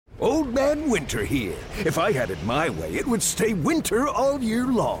Old Man Winter here. If I had it my way, it would stay winter all year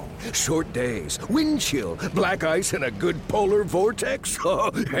long. Short days, wind chill, black ice, and a good polar vortex.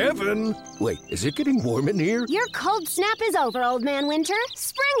 Oh, heaven! Wait, is it getting warm in here? Your cold snap is over, Old Man Winter.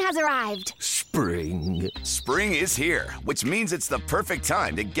 Spring has arrived. Spring. Spring is here, which means it's the perfect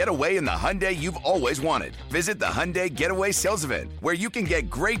time to get away in the Hyundai you've always wanted. Visit the Hyundai Getaway Sales Event, where you can get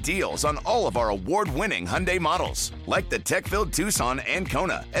great deals on all of our award-winning Hyundai models, like the tech-filled Tucson and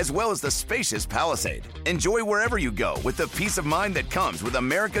Kona, as well as the spacious Palisade. Enjoy wherever you go with the peace of mind that comes with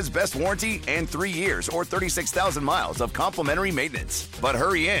America's best warranty and 3 years or 36,000 miles of complimentary maintenance. But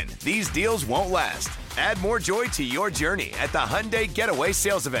hurry in, these deals won't last. Add more joy to your journey at the Hyundai Getaway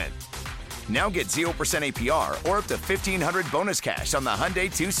Sales Event. Now get 0% APR or up to $1,500 bonus cash on the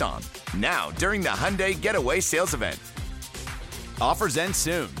Hyundai Tucson. Now, during the Hyundai Getaway Sales Event. Offers end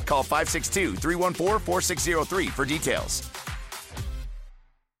soon. Call 562-314-4603 for details.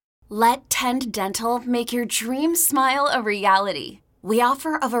 Let Tend Dental make your dream smile a reality. We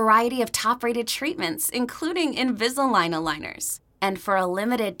offer a variety of top-rated treatments, including Invisalign aligners. And for a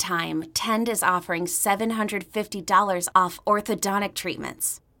limited time, Tend is offering $750 off orthodontic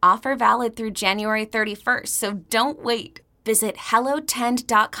treatments. Offer valid through January 31st, so don't wait. Visit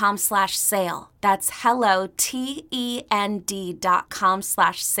hellotend.com/sale. That's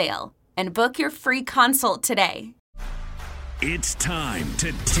hellotend.com/sale. And book your free consult today. It's time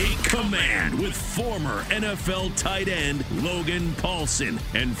to take command with former NFL tight end Logan Paulsen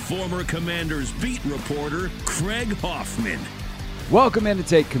and former Commanders beat reporter Craig Hoffman. Welcome in to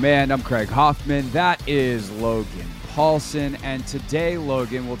Take Command. I'm Craig Hoffman. That is Logan Paulsen. And today,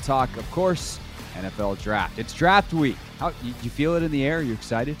 Logan, we'll talk, of course, NFL draft. It's draft week. How you feel it in the air? You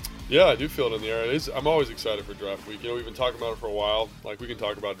excited? Yeah, I do feel it in the air. I'm always excited for draft week. We've been talking about it for a while. Like, we can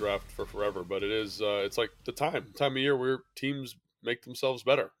talk about draft for forever, but it's like the time of year where teams make themselves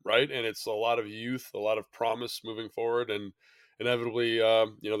better, right? And it's a lot of youth, a lot of promise moving forward, and inevitably,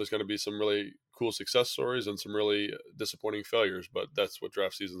 there's going to be some really cool success stories and some really disappointing failures, but that's what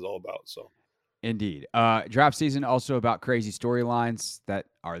draft season is all about. So. Indeed. Draft season also about crazy storylines.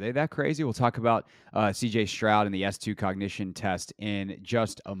 Are they that crazy? We'll talk about CJ Stroud and the S2 cognition test in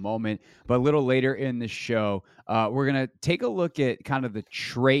just a moment. But a little later in the show, we're going to take a look at kind of the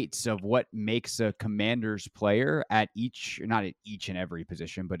traits of what makes a Commanders player not at each and every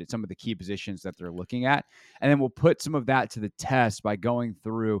position, but at some of the key positions that they're looking at. And then we'll put some of that to the test by going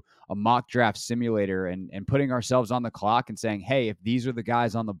through a mock draft simulator and putting ourselves on the clock and saying, hey, if these are the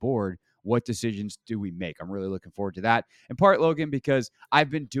guys on the board, what decisions do we make? I'm really looking forward to that. In part, Logan, because I've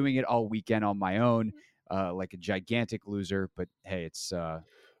been doing it all weekend on my own, like a gigantic loser. But hey, it's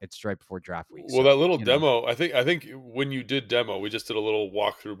right before draft week. Well, so, that little demo, I think when you did demo, we just did a little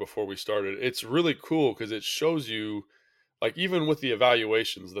walkthrough before we started. It's really cool because it shows you, like, even with the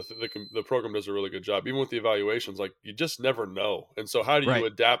evaluations, the program does a really good job. Even with the evaluations, like, you just never know. And so how do you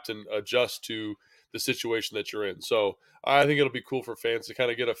adapt and adjust to the situation that you're in? So I think it'll be cool for fans to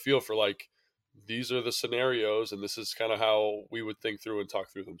kind of get a feel for, like, these are the scenarios and this is kind of how we would think through and talk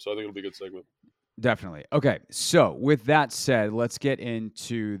through them. So I think it'll be a good segment. Definitely. Okay. So with that said, let's get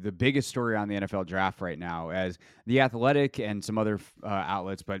into the biggest story on the NFL draft right now, as The Athletic and some other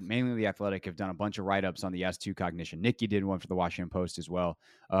outlets, but mainly The Athletic, have done a bunch of write-ups on the S2 cognition. Nikki did one for the Washington Post as well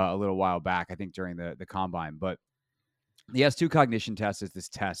a little while back, I think during the combine. But the S2 cognition test is this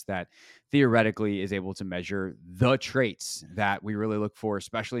test that theoretically is able to measure the traits that we really look for,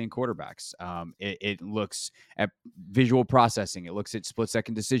 especially in quarterbacks. It looks at visual processing. It looks at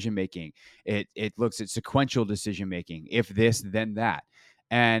split-second decision-making. It looks at sequential decision-making. If this, then that.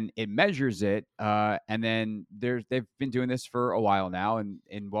 And it measures it. And then they've been doing this for a while now. And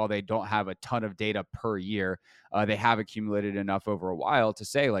while they don't have a ton of data per year, they have accumulated enough over a while to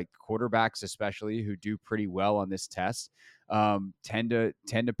say, like, quarterbacks, especially who do pretty well on this test, tend to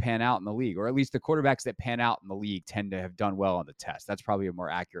pan out in the league, or at least the quarterbacks that pan out in the league tend to have done well on the test. That's probably a more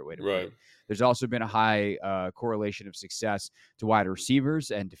accurate way to put it. There's also been a high correlation of success to wide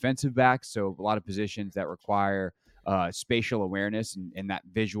receivers and defensive backs. So a lot of positions that require spatial awareness and that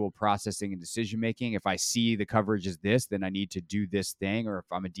visual processing and decision-making. If I see the coverage is this, then I need to do this thing. Or if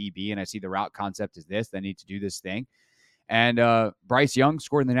I'm a DB and I see the route concept is this, then I need to do this thing. And Bryce Young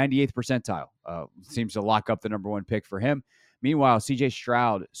scored in the 98th percentile. Seems to lock up the number one pick for him. Meanwhile, CJ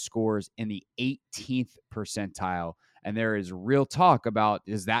Stroud scores in the 18th percentile. And there is real talk about,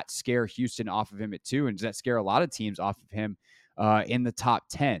 does that scare Houston off of him at 2? And does that scare a lot of teams off of him in the top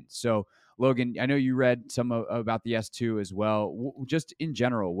 10? So Logan, I know you read some about the S2 as well. Just in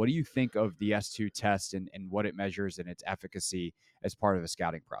general, what do you think of the S2 test and what it measures and its efficacy as part of the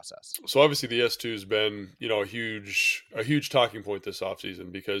scouting process? So obviously the S2 has been, a huge talking point this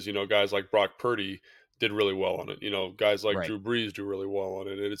offseason because, guys like Brock Purdy did really well on it. Guys like Right. Drew Brees do really well on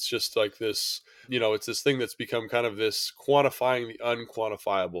it. And it's just like this, it's this thing that's become kind of this quantifying the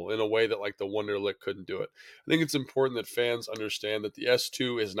unquantifiable in a way that like the Wonderlic couldn't do it. I think it's important that fans understand that the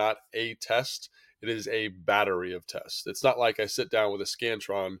S2 is not a test. It is a battery of tests. It's not like I sit down with a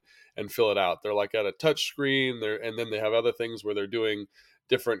Scantron and fill it out. They're like at a touch screen there, and then they have other things where they're doing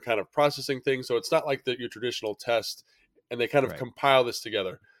different kind of processing things. So it's not like your traditional test, and they kind of Right. compile this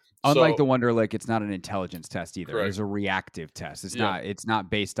together. Unlike the Wonderlic, it's not an intelligence test either. Correct. It's a reactive test. It's Yeah. not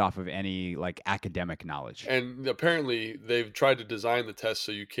based off of any like academic knowledge. And apparently they've tried to design the test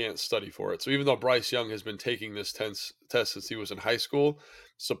so you can't study for it. So even though Bryce Young has been taking this test since he was in high school,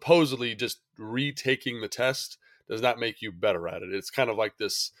 supposedly just retaking the test does not make you better at it. It's kind of like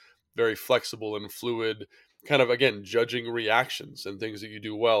this very flexible and fluid kind of, again, judging reactions and things that you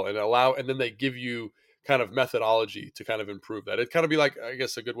do well and then they give you kind of methodology to kind of improve that. It'd kind of be like, I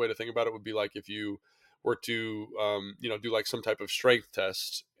guess a good way to think about it would be like if you were to, do like some type of strength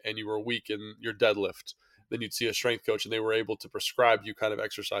test and you were weak in your deadlift, then you'd see a strength coach and they were able to prescribe you kind of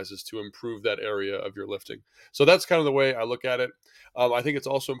exercises to improve that area of your lifting. So that's kind of the way I look at it. I think it's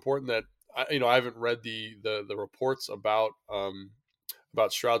also important that, I haven't read the reports about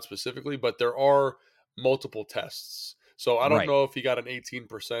Stroud specifically, but there are multiple tests. So I don't Right. know if he got an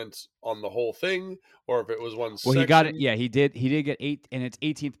 18% on the whole thing or if it was one Well, section. he got it. Yeah, he did. He did get 8 and it's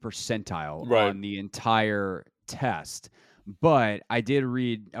 18th percentile Right. on the entire test. But I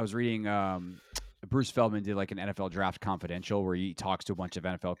was reading Bruce Feldman did like an NFL Draft Confidential where he talks to a bunch of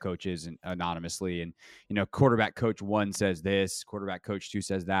NFL coaches and anonymously, and quarterback coach 1 says this, quarterback coach 2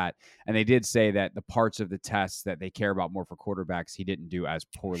 says that, and they did say that the parts of the tests that they care about more for quarterbacks he didn't do as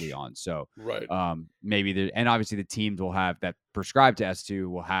poorly on. So Right. maybe and obviously the teams will have that prescribed to S2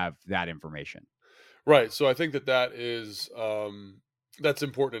 will have that information. Right. So I think that is that's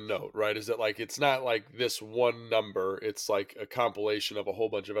important to note, right? Is that like it's not like this one number, it's like a compilation of a whole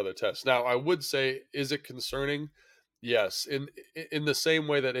bunch of other tests. Now, I would say, is it concerning? Yes. In the same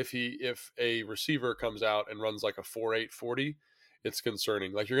way that if a receiver comes out and runs like a 4.8 40, it's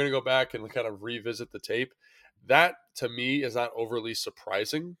concerning. Like you're going to go back and kind of revisit the tape. That to me is not overly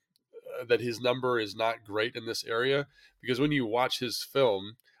surprising that his number is not great in this area, because when you watch his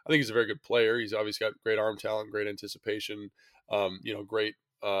film, I think he's a very good player. He's obviously got great arm talent, great anticipation, great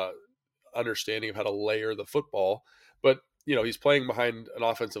understanding of how to layer the football. But, he's playing behind an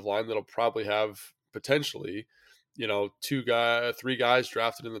offensive line that'll probably have potentially, 3 guys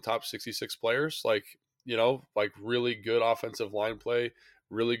drafted in the top 66 players, like really good offensive line play,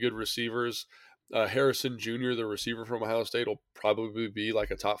 really good receivers. Harrison Jr., the receiver from Ohio State, will probably be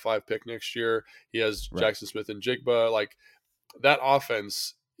like a top 5 pick next year. He has Right. Jackson Smith and Jigba. Like that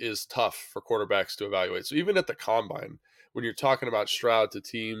offense is tough for quarterbacks to evaluate. So even at the combine, when you're talking about Stroud to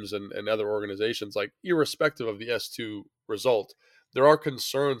teams and other organizations, like irrespective of the S2 result, there are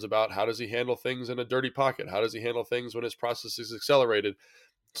concerns about how does he handle things in a dirty pocket? How does he handle things when his process is accelerated?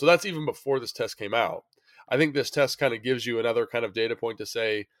 So that's even before this test came out. I think this test kind of gives you another kind of data point to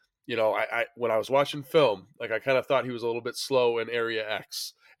say, I when I was watching film, like I kind of thought he was a little bit slow in area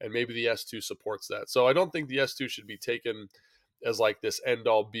X, and maybe the S2 supports that. So I don't think the S2 should be taken as like this end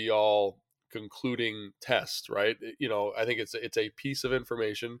all be all concluding test, right? I think it's a piece of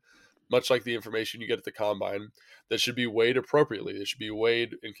information, much like the information you get at the combine, that should be weighed appropriately. It should be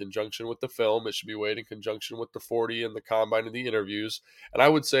weighed in conjunction with the film. It should be weighed in conjunction with the 40 and the combine and the interviews. And I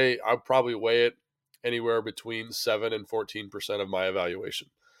would say I'd probably weigh it anywhere between 7 and 14% of my evaluation.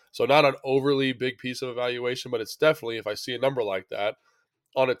 So not an overly big piece of evaluation, but it's definitely, if I see a number like that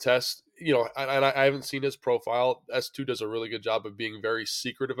on a test, and I haven't seen his profile. S2 does a really good job of being very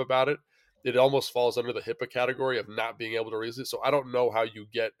secretive about it. It almost falls under the HIPAA category of not being able to release it. So I don't know how you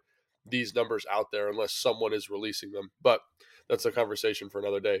get these numbers out there unless someone is releasing them. But that's a conversation for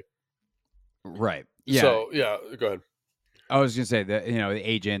another day. Right. Yeah. So, yeah, go ahead. I was going to say that, the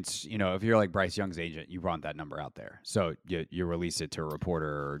agents, if you're like Bryce Young's agent, you want that number out there. So you release it to a reporter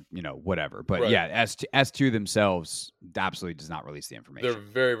or, whatever. But Right. yeah, S2 themselves absolutely does not release the information. They're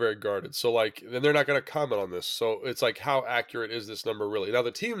very, very guarded. So, then they're not going to comment on this. So it's like, how accurate is this number really? Now,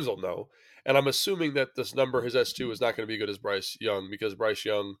 the teams will know. And I'm assuming that this number, his S2, is not going to be good as Bryce Young, because Bryce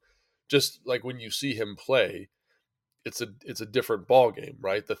Young, just like when you see him play, it's a different ball game,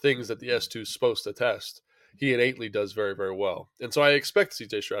 right? The things that the S2 is supposed to test, he innately does very, very well. And so I expect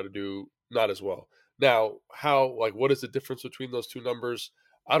CJ Stroud to do not as well. Now, what is the difference between those two numbers?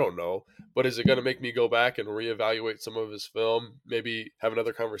 I don't know. But is it going to make me go back and reevaluate some of his film? Maybe have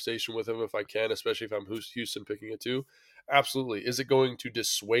another conversation with him if I can, especially if I'm Houston picking it too. Absolutely. Is it going to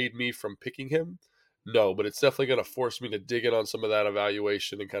dissuade me from picking him? No, but it's definitely going to force me to dig in on some of that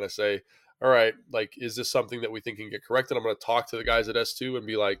evaluation and kind of say, all right, like, is this something that we think can get corrected? I'm going to talk to the guys at S2 and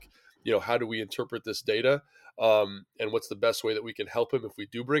be like, how do we interpret this data? And what's the best way that we can help him if we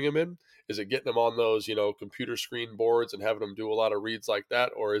do bring him in? Is it getting him on those, computer screen boards and having him do a lot of reads like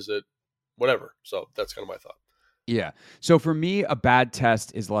that? Or is it whatever? So that's kind of my thought. Yeah. So for me, a bad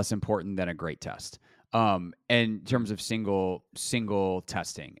test is less important than a great test. In terms of single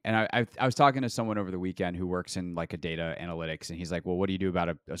testing. And I was talking to someone over the weekend who works in like a data analytics, and he's like, well, what do you do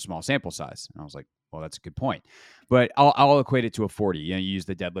about a small sample size? And I was like, well, that's a good point, but I'll equate it to a 40. You use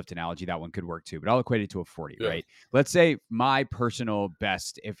the deadlift analogy, that one could work too, but I'll equate it to a 40, yeah. Right? Let's say my personal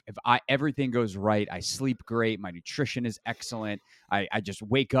best, if everything goes right, I sleep great, my nutrition is excellent, I just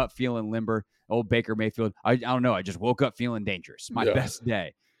wake up feeling limber. Old Baker Mayfield, I don't know, I just woke up feeling dangerous. My best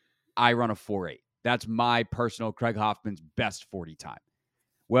day, I run a 4.8. That's my personal Craig Hoffman's best 40 time.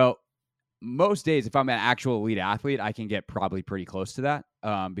 Well, most days, if I'm an actual elite athlete, I can get probably pretty close to that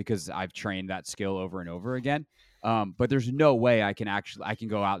because I've trained that skill over and over again. But there's no way I can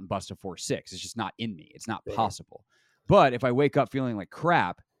go out and bust a 4.6. It's just not in me. It's not possible. But if I wake up feeling like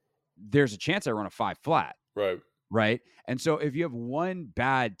crap, there's a chance I run a 5 flat. Right. And so if you have one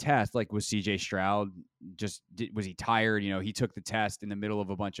bad test, like was CJ Stroud, was he tired? He took the test in the middle of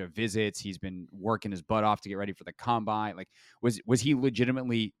a bunch of visits. He's been working his butt off to get ready for the combine. Like, was he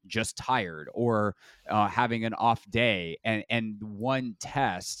legitimately just tired or having an off day? And one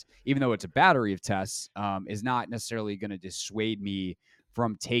test, even though it's a battery of tests, is not necessarily going to dissuade me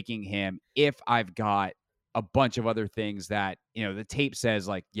from taking him if I've got a bunch of other things that, the tape says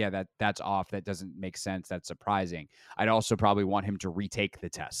like, yeah, that's off. That doesn't make sense. That's surprising. I'd also probably want him to retake the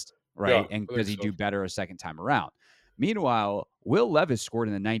test, right? Yeah, and does he do better a second time around? Meanwhile, Will Levis scored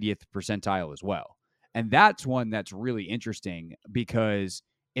in the 90th percentile as well. And that's one that's really interesting because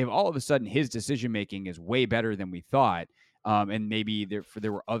if all of a sudden his decision-making is way better than we thought, and maybe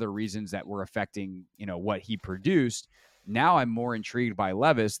there were other reasons that were affecting, what he produced, now I'm more intrigued by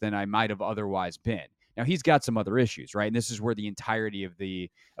Levis than I might have otherwise been. Now, he's got some other issues, right? And this is where the entirety of the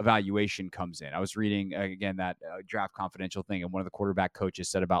evaluation comes in. I was reading, again, that Draft Confidential thing, and one of the quarterback coaches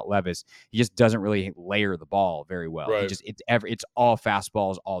said about Levis, he just doesn't really layer the ball very well. Right. It's all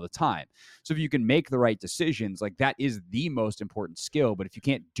fastballs all the time. So if you can make the right decisions, like that is the most important skill. But if you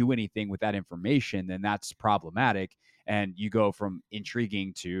can't do anything with that information, then that's problematic. And you go from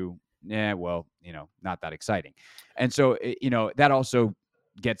intriguing to, not that exciting. And so, that also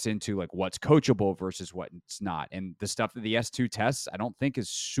gets into like what's coachable versus what's not. And the stuff that the S2 tests, I don't think is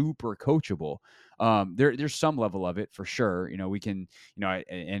super coachable. There's some level of it for sure. We can,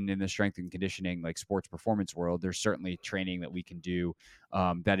 and in the strength and conditioning, like sports performance world, there's certainly training that we can do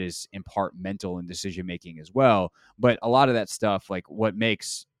that is in part mental and decision-making as well. But a lot of that stuff, like what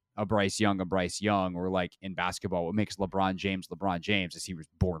makes a Bryce Young, or like in basketball, what makes LeBron James is he was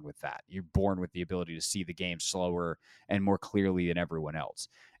born with that. You're born with the ability to see the game slower and more clearly than everyone else.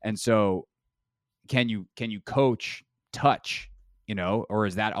 And so can you coach touch, or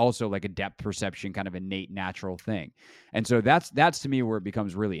is that also like a depth perception kind of innate natural thing? And so that's to me where it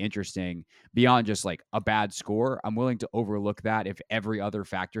becomes really interesting beyond just like a bad score. I'm willing to overlook that if every other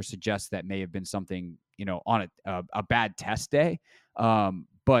factor suggests that may have been something, on a bad test day.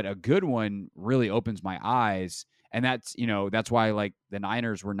 But a good one really opens my eyes. And that's why like the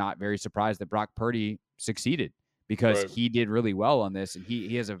Niners were not very surprised that Brock Purdy succeeded because he did really well on this. And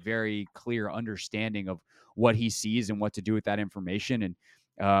he has a very clear understanding of what he sees and what to do with that information.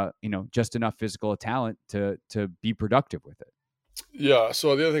 And, just enough physical talent to be productive with it. Yeah.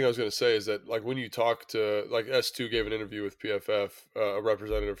 So the other thing I was going to say is that like when you talk to like S2 gave an interview with PFF, a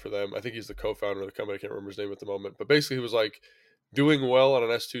representative for them. I think he's the co-founder of the company. I can't remember his name at the moment, but basically he was like, doing well on an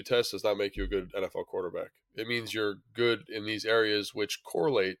S2 test does not make you a good NFL quarterback. It means you're good in these areas which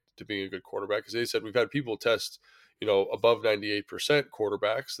correlate to being a good quarterback. Because they said we've had people test, above 98%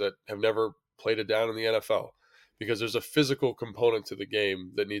 quarterbacks that have never played it down in the NFL because there's a physical component to the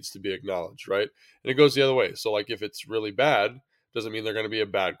game that needs to be acknowledged, right? And it goes the other way. So, like, if it's really bad, doesn't mean they're going to be a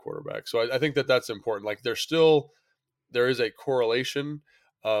bad quarterback. So I think that's important. Like, there is a correlation.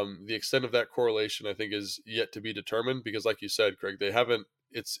 The extent of that correlation, I think, is yet to be determined because, like you said, Craig, they haven't.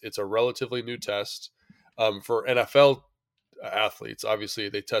 It's a relatively new test for NFL athletes. Obviously,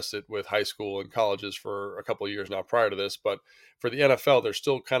 they test it with high school and colleges for a couple of years now prior to this, but for the NFL, they're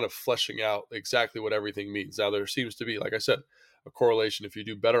still kind of fleshing out exactly what everything means. Now, there seems to be, like I said, a correlation if you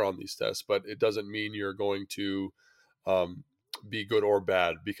do better on these tests, but it doesn't mean you're going to be good or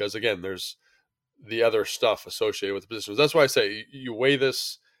bad, because again, there's the other stuff associated with the positions. That's why I say you weigh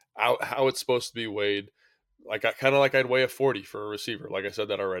this out how it's supposed to be weighed. Like kind of like I'd weigh a 40 for a receiver, like I said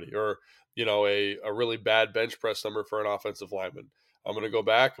that already, or a really bad bench press number for an offensive lineman. I'm going to go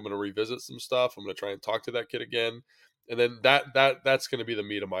back. I'm going to revisit some stuff. I'm going to try and talk to that kid again. And then that's going to be the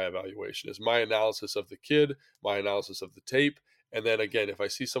meat of my evaluation, is my analysis of the kid, my analysis of the tape. And then again, if I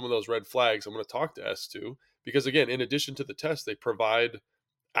see some of those red flags, I'm going to talk to S2, because again, in addition to the test, they provide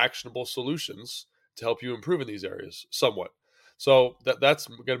actionable solutions to help you improve in these areas somewhat. So that's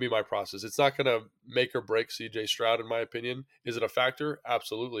going to be my process. It's not going to make or break CJ Stroud, in my opinion. Is it a factor?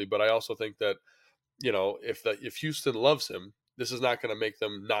 Absolutely. But I also think that, if Houston loves him, this is not going to make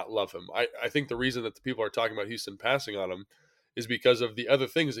them not love him. I think the reason that the people are talking about Houston passing on him is because of the other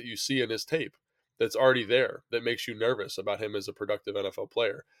things that you see in his tape that's already there that makes you nervous about him as a productive NFL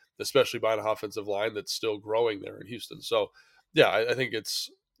player, especially behind an offensive line that's still growing there in Houston. So, yeah, I think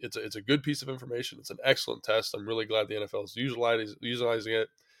it's a good piece of information. It's an excellent test. I'm really glad the NFL is utilizing it,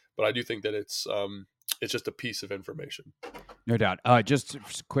 but I do think that it's just a piece of information. No doubt. Just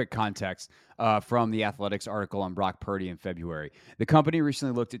quick context from the Athletics article on Brock Purdy in February. The company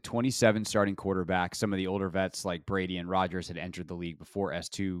recently looked at 27 starting quarterbacks. Some of the older vets like Brady and Rodgers had entered the league before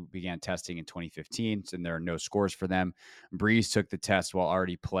S2 began testing in 2015, and there are no scores for them. Breeze took the test while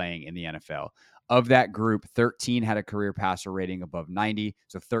already playing in the NFL. Of that group, 13 had a career passer rating above 90,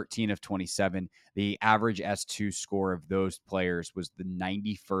 so 13 of 27. The average S2 score of those players was the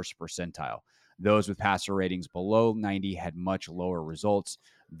 91st percentile. Those with passer ratings below 90 had much lower results.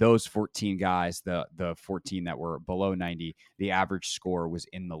 Those 14 guys, the 14 that were below 90, the average score was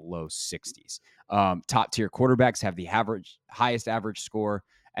in the low 60s. Top tier quarterbacks have the highest average score,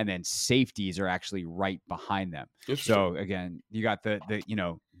 and then safeties are actually right behind them. So again, you got the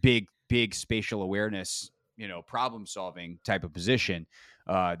big spatial awareness, problem solving type of position.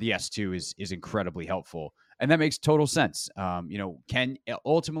 The S2 is incredibly helpful. And that makes total sense.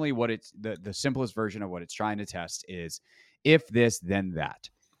 Ultimately what it's the simplest version of what it's trying to test is if this, then that.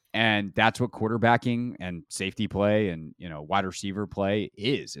 And that's what quarterbacking and safety play and, wide receiver play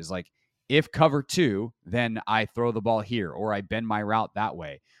is like, if cover 2, then I throw the ball here, or I bend my route that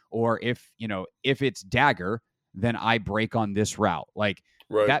way. Or if it's dagger, then I break on this route. Like,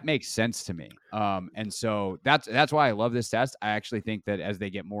 right. That makes sense to me. And so that's why I love this test. I actually think that as they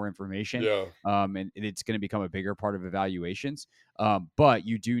get more information, and it's going to become a bigger part of evaluations. But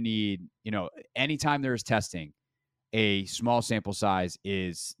you do need, anytime there's testing, a small sample size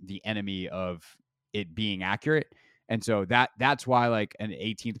is the enemy of it being accurate. And so that's why like an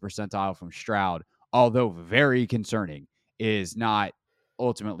 18th percentile from Stroud, although very concerning, is not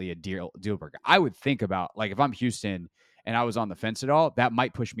ultimately a deal breaker. I would think about, like, if I'm Houston and I was on the fence at all, that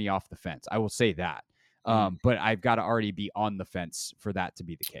might push me off the fence. I will say that. But I've got to already be on the fence for that to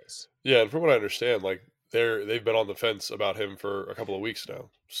be the case. Yeah, and from what I understand, like they've been on the fence about him for a couple of weeks now.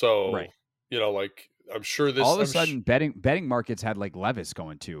 So, right. I'm sure this all of a sudden betting markets had like Levis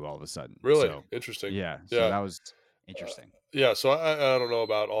going too all of a sudden. Really? So, interesting. Yeah. So that was interesting. So I don't know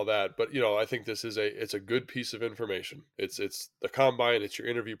about all that, but I think this is it's a good piece of information. It's the combine, it's your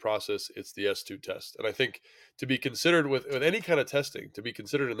interview process, it's the S2 test. And I think to be considered with any kind of testing, to be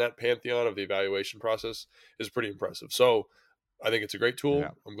considered in that pantheon of the evaluation process is pretty impressive. So I think it's a great tool.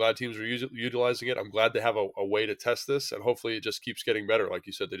 Yeah. I'm glad teams are utilizing it. I'm glad they have a way to test this, and hopefully it just keeps getting better. Like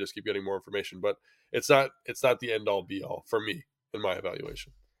you said, they just keep getting more information, but it's not the end all be all for me in my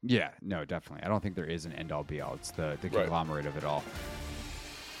evaluation. Yeah, no, definitely. I don't think there is an end all be all. It's the conglomerate of it all.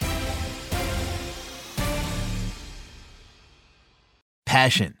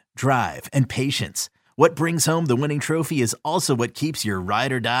 Passion, drive, and patience. What brings home the winning trophy is also what keeps your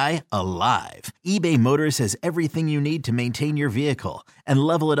ride or die alive. eBay Motors has everything you need to maintain your vehicle and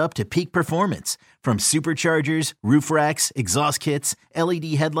level it up to peak performance, from superchargers, roof racks, exhaust kits, LED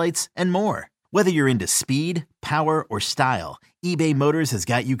headlights, and more. Whether you're into speed, power, or style, eBay Motors has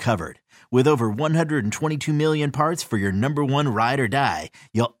got you covered. With over 122 million parts for your number one ride or die,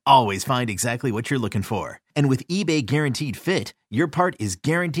 you'll always find exactly what you're looking for. And with eBay Guaranteed Fit, your part is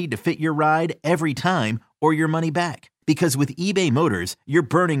guaranteed to fit your ride every time, or your money back. Because with eBay Motors, you're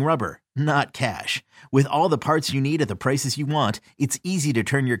burning rubber, not cash. With all the parts you need at the prices you want, it's easy to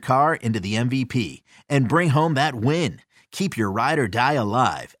turn your car into the MVP and bring home that win. Keep your ride or die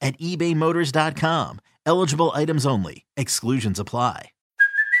alive at ebaymotors.com. Eligible items only. Exclusions apply.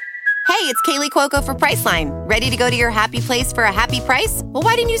 Hey, it's Kaylee Cuoco for Priceline. Ready to go to your happy place for a happy price? Well,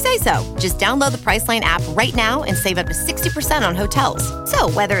 why didn't you say so? Just download the Priceline app right now and save up to 60% on hotels. So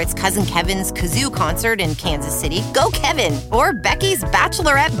whether it's Cousin Kevin's Kazoo Concert in Kansas City, go Kevin, or Becky's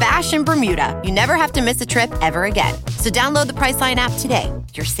Bachelorette Bash in Bermuda, you never have to miss a trip ever again. So download the Priceline app today.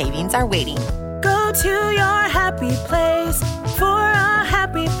 Your savings are waiting. Go to your happy place for a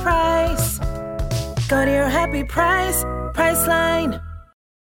happy price. Go to your happy price, Priceline.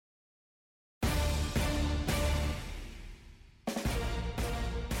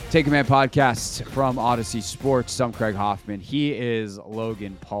 Take Command podcast from Odyssey Sports. I'm Craig Hoffman. He is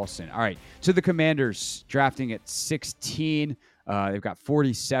Logan Paulson. All right. So the Commanders drafting at 16. They've got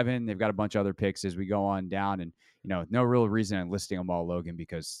 47. They've got a bunch of other picks as we go on down. And, no real reason in listing them all, Logan,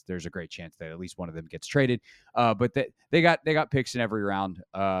 because there's a great chance that at least one of them gets traded. But they got picks in every round.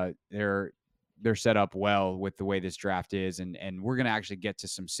 They're set up well with the way this draft is. And we're going to actually get to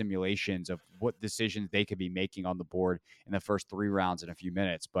some simulations of what decisions they could be making on the board in the first 3 rounds in a few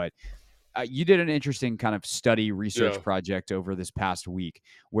minutes. But you did an interesting kind of study research project over this past week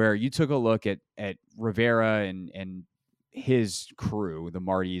where you took a look at Rivera and his crew, the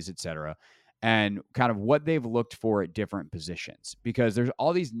Martys, et cetera, and kind of what they've looked for at different positions, because there's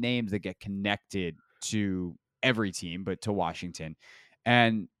all these names that get connected to every team, but to Washington.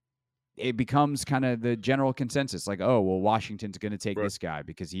 And it becomes kind of the general consensus, like, oh, well, Washington's going to take this guy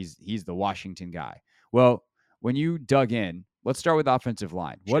because he's the Washington guy. Well, when you dug in, let's start with offensive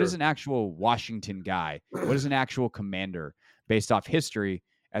line. Sure. What is an actual Washington guy? What is an actual commander based off history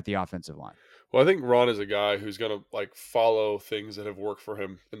at the offensive line? Well, I think Ron is a guy who's going to follow things that have worked for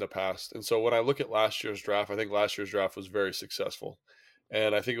him in the past. And so when I look at last year's draft, I think last year's draft was very successful.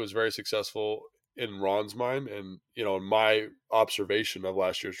 And I think it was very successful in Ron's mind and, in my observation of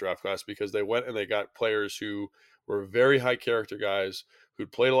last year's draft class, because they went and they got players who were very high character guys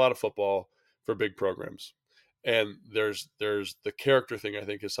who'd played a lot of football for big programs. And there's the character thing, I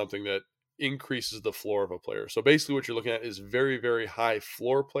think, is something that increases the floor of a player. So basically what you're looking at is very, very high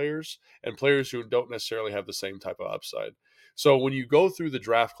floor players and players who don't necessarily have the same type of upside. So when you go through the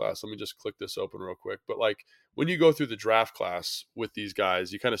draft class, let me just click this open real quick. But when you go through the draft class with these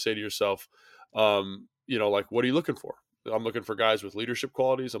guys, you kind of say to yourself, what are you looking for? I'm looking for guys with leadership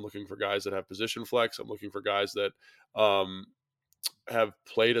qualities. I'm looking for guys that have position flex. I'm looking for guys that have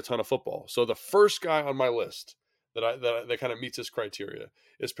played a ton of football. So the first guy on my list that kind of meets this criteria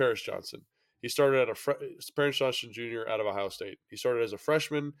is Paris Johnson. He started Paris Johnson Jr. out of Ohio State. He started as a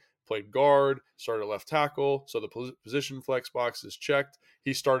freshman, played guard, started at left tackle. So the position flex box is checked.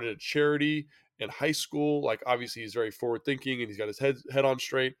 He started at Charity in high school. Obviously he's very forward thinking and he's got his head on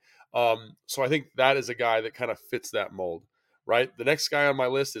straight. So I think that is a guy that kind of fits that mold, right? The next guy on my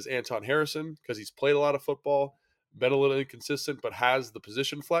list is Anton Harrison, because he's played a lot of football, been a little inconsistent, but has the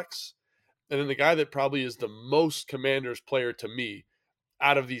position flex. And then the guy that probably is the most Commanders player to me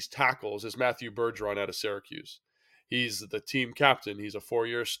out of these tackles is Matthew Bergeron out of Syracuse. He's the team captain. He's a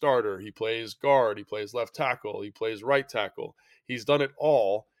 4-year starter. He plays guard. He plays left tackle. He plays right tackle. He's done it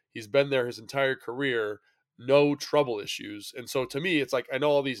all. He's been there his entire career. No trouble issues. And so to me, it's I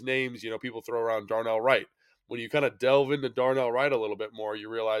know all these names, people throw around Darnell Wright. When you kind of delve into Darnell Wright a little bit more, you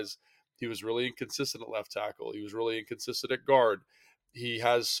realize he was really inconsistent at left tackle. He was really inconsistent at guard. He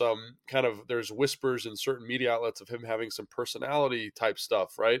has some there's whispers in certain media outlets of him having some personality type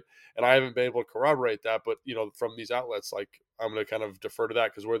stuff, right? And I haven't been able to corroborate that, but, from these outlets, I'm going to kind of defer to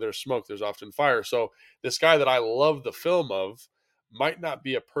that, because where there's smoke, there's often fire. So this guy that I love the film of might not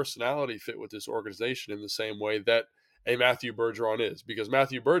be a personality fit with this organization in the same way that a Matthew Bergeron is, because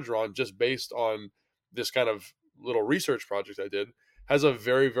Matthew Bergeron, just based on this kind of little research project I did, has a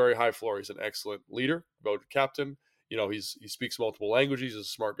very, very high floor. He's an excellent leader, voted captain. He speaks multiple languages. He's a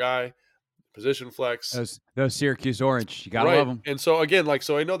smart guy. Position flex. Those Syracuse Orange, you gotta love them. And so again,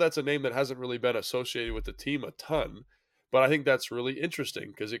 so I know that's a name that hasn't really been associated with the team a ton, but I think that's really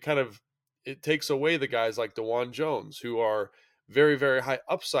interesting because it takes away the guys like DeJuan Jones, who are very, very high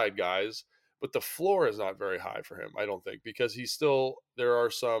upside guys, but the floor is not very high for him, I don't think, because there are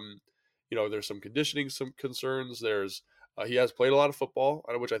some, there's some conditioning, some concerns. He has played a lot of football,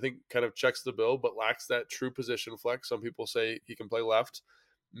 which I think kind of checks the bill, but lacks that true position flex. Some people say he can play left.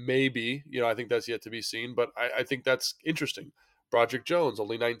 Maybe, I think that's yet to be seen, but I think that's interesting. Broderick Jones,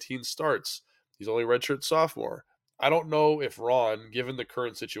 only 19 starts. He's only redshirt sophomore. I don't know if Ron, given the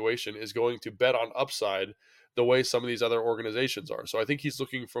current situation, is going to bet on upside the way some of these other organizations are. So I think he's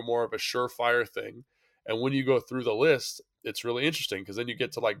looking for more of a surefire thing. And when you go through the list, it's really interesting because then you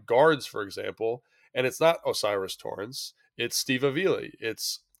get to guards, for example, and it's not Osiris Torrance. It's Steve Avila.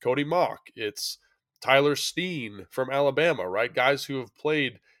 It's Cody Mock. It's Tyler Steen from Alabama, right? Guys who have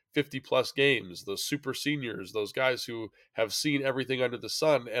played 50 plus games, those super seniors, those guys who have seen everything under the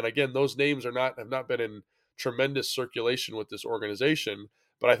sun. And again, those names have not been in tremendous circulation with this organization,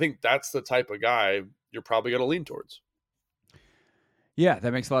 but I think that's the type of guy you're probably going to lean towards. Yeah,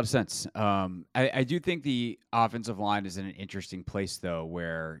 that makes a lot of sense. I do think the offensive line is in an interesting place, though,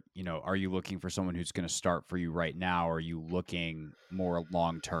 where, are you looking for someone who's going to start for you right now, or are you looking more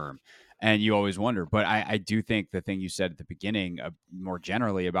long term? And you always wonder. But I do think the thing you said at the beginning, more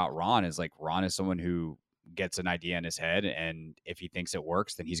generally about Ron, is like Ron is someone who gets an idea in his head, and if he thinks it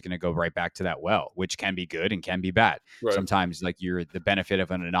works, then he's going to go right back to that well, which can be good and can be bad. Right. Sometimes, like, you're the benefit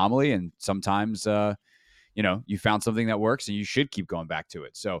of an anomaly, and sometimes you found something that works and you should keep going back to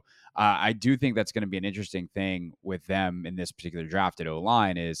it. So I do think that's going to be an interesting thing with them in this particular draft at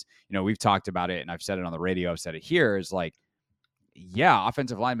O-line is, we've talked about it and I've said it on the radio, I've said it here, is like, yeah,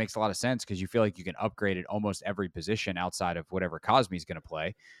 offensive line makes a lot of sense because you feel like you can upgrade at almost every position outside of whatever Cosme is going to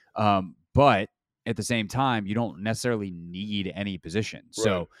play. But at the same time, you don't necessarily need any position. Right.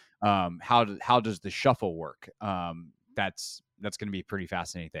 So how does the shuffle work? That's going to be a pretty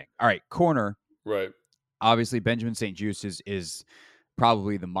fascinating thing. All right, corner. Right. Obviously, Benjamin St-Juste is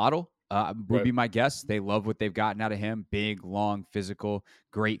probably the model, would be my guess. They love what they've gotten out of him. Big, long, physical,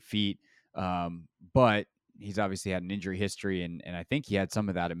 great feet. But he's obviously had an injury history, and I think he had some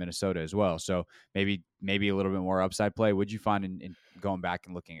of that at Minnesota as well. So maybe a little bit more upside play. What'd you find in going back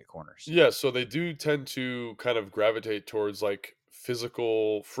and looking at corners? Yeah, so they do tend to kind of gravitate towards like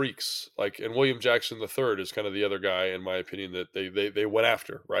physical freaks, and William Jackson III is kind of the other guy, in my opinion, that they went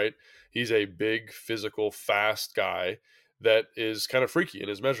after, right? He's a big, physical, fast guy that is kind of freaky in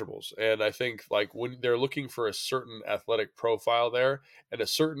his measurables. And I think like when they're looking for a certain athletic profile there and a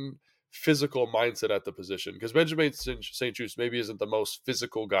certain physical mindset at the position, because Benjamin St-Juste maybe isn't the most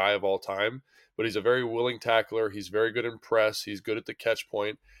physical guy of all time, but he's a very willing tackler. He's very good in press. He's good at the catch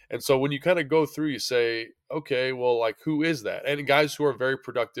point. And so when you kind of go through, you say, okay, well, like, who is that? And guys who are very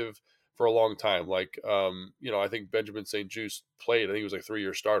productive for a long time. Like, I think Benjamin St-Juste played, I think he was like a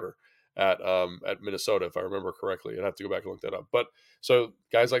 3-year starter at Minnesota, if I remember correctly. I'd have to go back and look that up. But so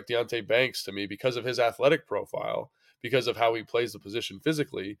guys like Deonte Banks, to me, because of his athletic profile, because of how he plays the position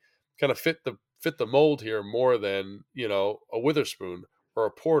physically, kind of fit the mold here more than, a Witherspoon or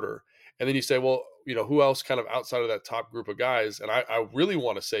a Porter. And then you say, well, who else kind of outside of that top group of guys? And I really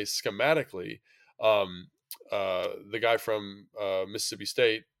want to say schematically, the guy from Mississippi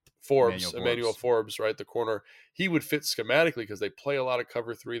State, Emmanuel Forbes, right? The corner, he would fit schematically because they play a lot of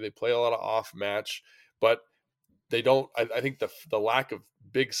cover 3. They play a lot of off match, but they don't, I think the lack of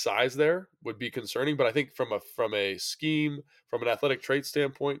big size there would be concerning, but I think from a scheme, from an athletic trait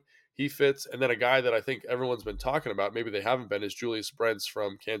standpoint, he fits. And then a guy that I think everyone's been talking about, maybe they haven't been, is Julius Brents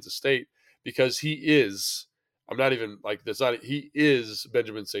from Kansas State, because he is Benjamin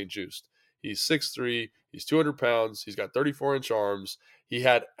St-Juste. He's 6'3", he's 200 pounds, he's got 34-inch arms. He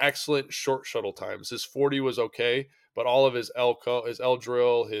had excellent short shuttle times. His 40 was okay, but all of his L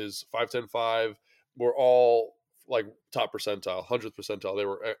drill, his 5.10.5 were all like top percentile, 100th percentile. They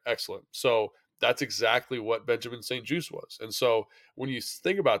were excellent. So that's exactly what Benjamin St-Juste was. And so when you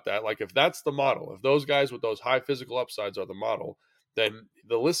think about that, like if that's the model, if those guys with those high physical upsides are the model, then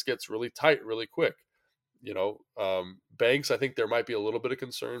the list gets really tight really quick. Banks, I think there might be a little bit of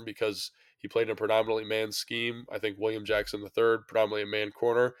concern because he played in a predominantly man scheme. I think William Jackson III, predominantly a man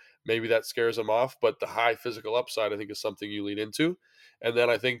corner, maybe that scares him off, but the high physical upside, I think, is something you lead into. And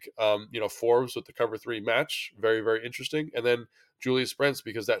then I think, Forbes with the cover 3 match, very, very interesting. And then Julius Brents,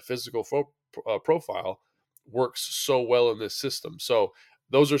 because that physical profile works so well in this system. So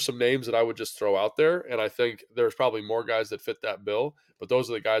those are some names that I would just throw out there. And I think there's probably more guys that fit that bill, but those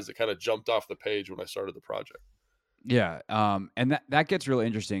are the guys that kind of jumped off the page when I started the project. Yeah. And that gets really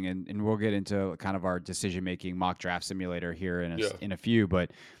interesting, and we'll get into kind of our decision-making mock draft simulator here in a few,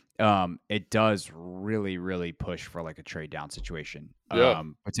 but it does really, really push for like a trade down situation,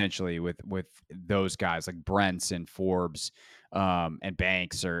 potentially with those guys like Brents and Forbes, and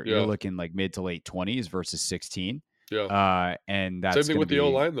Banks, or you're looking like mid to late 20s versus 16. Yeah. And that's same thing with the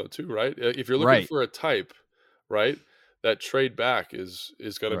O-line though too, right? If you're looking for a type, right, that trade back is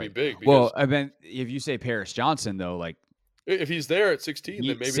going to be big. Well, I mean, if you say Paris Johnson though, like if he's there at 16,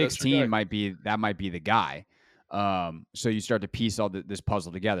 then maybe 16 might be the guy. So you start to piece all this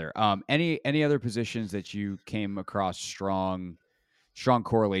puzzle together. Any other positions that you came across strong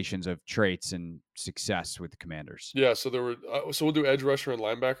correlations of traits and success with the Commanders? Yeah, so there were. So we'll do edge rusher and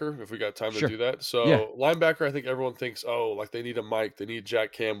linebacker if we got time to do that. So linebacker, I think everyone thinks, like they need a Mike, they need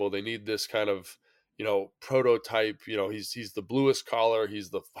Jack Campbell, they need this kind of prototype. He's the bluest collar,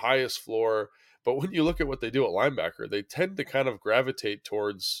 he's the highest floor. But when you look at what they do at linebacker, they tend to kind of gravitate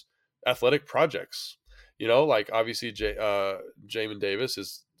towards athletic projects. Like obviously Jamin Davis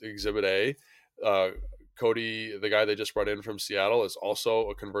is Exhibit A. Cody, the guy they just brought in from Seattle, is also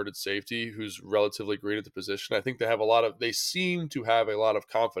a converted safety who's relatively green at the position. I think they seem to have a lot of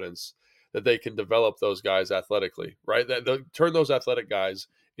confidence that they can develop those guys athletically, right? That they'll turn those athletic guys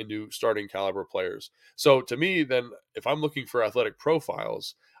into starting caliber players. So to me, then if I'm looking for athletic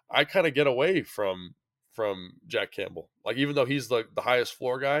profiles, I kind of get away from Jack Campbell. Like, even though he's the highest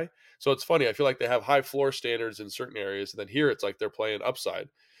floor guy. So it's funny. I feel like they have high floor standards in certain areas. And then here it's like they're playing upside.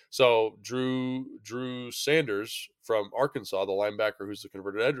 So Drew Sanders from Arkansas, the linebacker who's the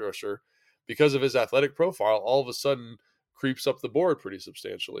converted edge rusher, because of his athletic profile, all of a sudden creeps up the board pretty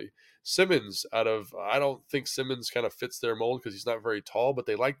substantially. Simmons I don't think Simmons kind of fits their mold because he's not very tall, but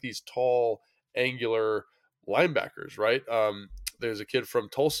they like these tall, angular linebackers, right? There's a kid from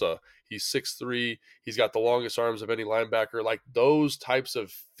Tulsa. He's 6'3". He's got the longest arms of any linebacker. Like those types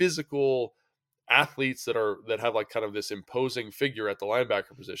of physical athletes that have like kind of this imposing figure at the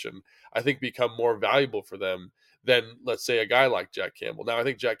linebacker position, I think become more valuable for them than, let's say, a guy like Jack Campbell. Now, I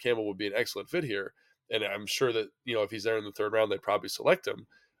think Jack Campbell would be an excellent fit here. And I'm sure that, if he's there in the third round, they'd probably select him.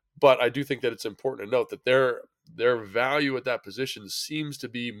 But I do think that it's important to note that their value at that position seems to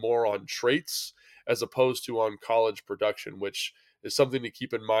be more on traits as opposed to on college production, which is something to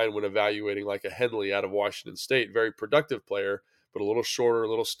keep in mind when evaluating like a Henley out of Washington State. Very productive player, but a little shorter, a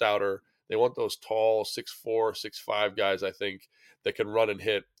little stouter. They want those tall 6'4", 6'5" guys, I think, that can run and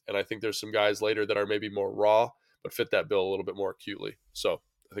hit. And I think there's some guys later that are maybe more raw, but fit that bill a little bit more acutely. So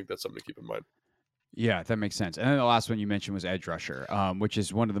I think that's something to keep in mind. Yeah, that makes sense. And then the last one you mentioned was edge rusher, which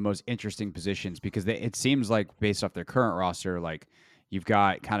is one of the most interesting positions because it seems like based off their current roster, like you've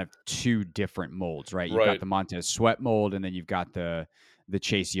got kind of two different molds, right? You've got the Montez Sweat mold, and then you've got the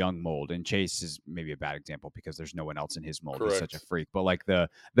Chase Young mold. And Chase is maybe a bad example because there's no one else in his mold. Correct. He's such a freak. But like the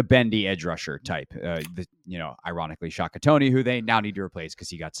bendy edge rusher type, ironically Shaka Toney, who they now need to replace because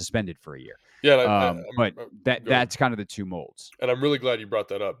he got suspended for a year. Yeah, that's kind of the two molds. And I'm really glad you brought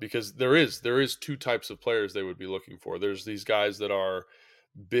that up because there is two types of players they would be looking for. There's these guys that are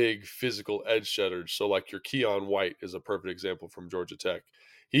big physical edge shedders. So like your Keon White is a perfect example from Georgia Tech.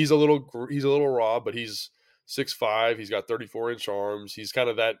 He's a little raw, but he's 6'5". He's got 34-inch arms. He's kind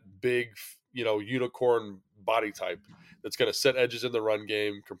of that big, unicorn body type that's going to set edges in the run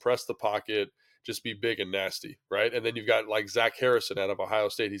game, compress the pocket, just be big and nasty, right? And then you've got like Zach Harrison out of Ohio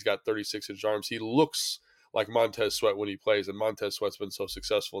State. He's got 36-inch arms. He looks like Montez Sweat when he plays, and Montez Sweat's been so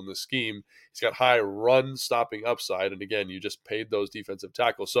successful in this scheme. He's got high run-stopping upside, and again, you just paid those defensive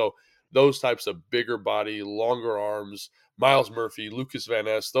tackles. So those types of bigger body, longer arms, Miles Murphy, Lucas Van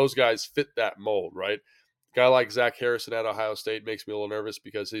Ness, those guys fit that mold, right? A guy like Zach Harrison at Ohio State makes me a little nervous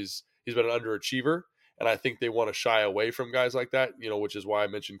because he's been an underachiever, and I think they want to shy away from guys like that, which is why I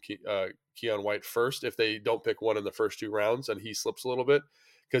mentioned Keon White first. If they don't pick one in the first 2 rounds and he slips a little bit,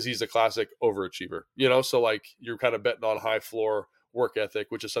 because he's a classic overachiever, so like you're kind of betting on high floor work ethic,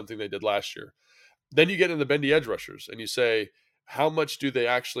 which is something they did last year. Then you get into the bendy edge rushers and you say, how much do they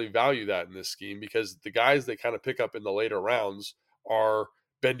actually value that in this scheme? Because the guys they kind of pick up in the later rounds are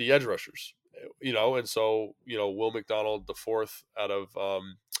bendy edge rushers, and so, Will McDonald, the fourth out of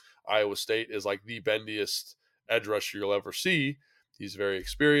Iowa State, is like the bendiest edge rusher you'll ever see. He's very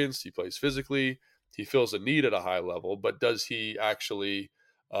experienced. He plays physically. He fills a need at a high level, but does he actually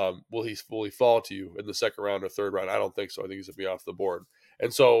will he fall to you in the second round or third round? I don't think so. I think he's going to be off the board.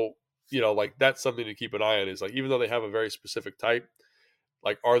 And so, like that's something to keep an eye on is like, even though they have a very specific type,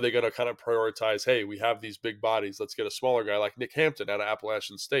 like, are they going to kind of prioritize, hey, we have these big bodies. Let's get a smaller guy like Nick Hampton out of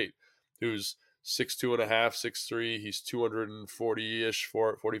Appalachian State, who's 6'2.5", 6'3". He's 240-ish,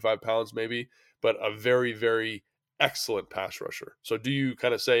 45 pounds maybe, but a very, very excellent pass rusher. So do you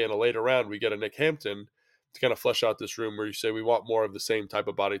kind of say in a later round, we get a Nick Hampton to kind of flesh out this room where you say we want more of the same type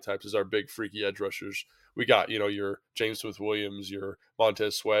of body types as our big freaky edge rushers? We got, your James Smith-Williams, your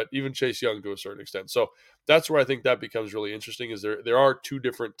Montez Sweat, even Chase Young to a certain extent. So that's where I think that becomes really interesting is there are two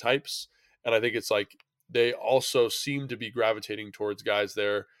different types. And I think it's like they also seem to be gravitating towards guys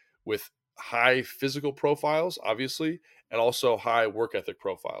there with high physical profiles, obviously, and also high work ethic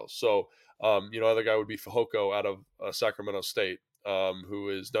profiles. So, other guy would be Fehoko out of Sacramento State, who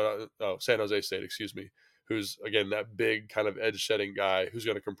is San Jose State, who's, again, that big kind of edge-setting guy who's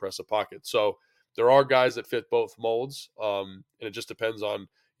going to compress a pocket. So there are guys that fit both molds, and it just depends on,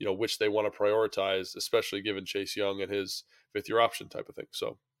 which they want to prioritize, especially given Chase Young and his fifth-year option type of thing.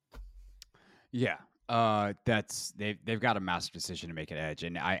 So, yeah, they've got a massive decision to make at edge,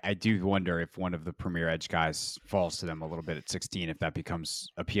 and I do wonder if one of the premier edge guys falls to them a little bit at 16, if that becomes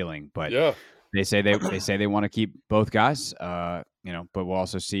appealing. But yeah. They say they want to keep both guys. But we'll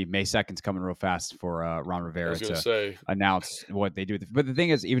also see May 2nd's coming real fast for Ron Rivera to announce what they do. But the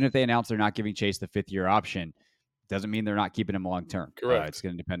thing is, even if they announce they're not giving Chase the 5th-year option, doesn't mean they're not keeping him long term. Correct. It's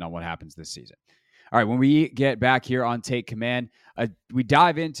going to depend on what happens this season. All right, when we get back here on Take Command, we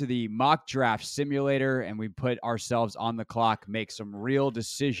dive into the mock draft simulator and we put ourselves on the clock, make some real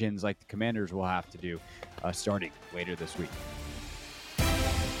decisions like the Commanders will have to do starting later this week.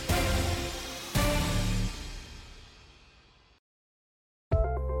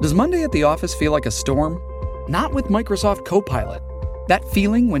 Does Monday at the office feel like a storm? Not with Microsoft Copilot. That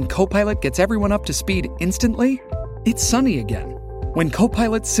feeling when Copilot gets everyone up to speed instantly? It's sunny again. When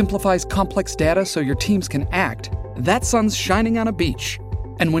Copilot simplifies complex data so your teams can act, that sun's shining on a beach.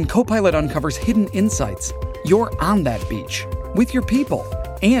 And when Copilot uncovers hidden insights, you're on that beach with your people,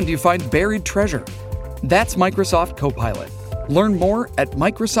 and you find buried treasure. That's Microsoft Copilot. Learn more at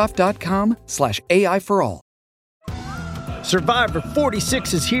Microsoft.com/AI for all. Survivor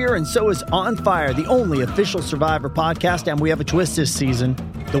 46 is here, and so is On Fire, the only official Survivor podcast, and we have a twist this season.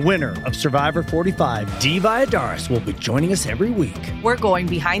 The winner of Survivor 45, Dee Valladares, will be joining us every week. We're going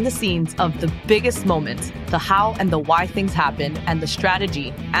behind the scenes of the biggest moments, the how and the why things happen, and the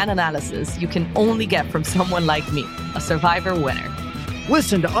strategy and analysis you can only get from someone like me, a Survivor winner.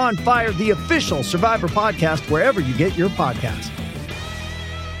 Listen to On Fire, the official Survivor podcast, wherever you get your podcasts.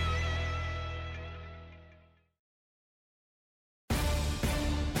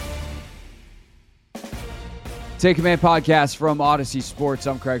 Take Command podcast from Odyssey Sports.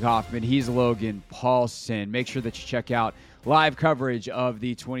 I'm Craig Hoffman. He's Logan Paulsen. Make sure that you check out live coverage of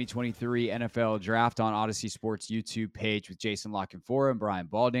the 2023 NFL Draft on Odyssey Sports YouTube page with Jason Lockenfora and Brian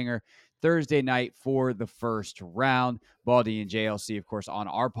Baldinger. Thursday night for the first round. Baldy and JLC, of course, on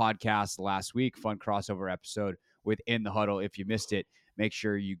our podcast last week. Fun crossover episode with In the Huddle. If you missed it, make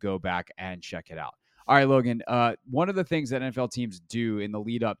sure you go back and check it out. All right, Logan, one of the things that NFL teams do in the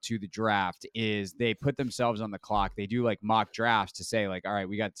lead up to the draft is they put themselves on the clock. They do like mock drafts to say like, all right,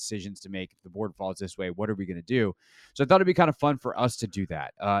 we got decisions to make. If the board falls this way, what are we going to do? So I thought it'd be kind of fun for us to do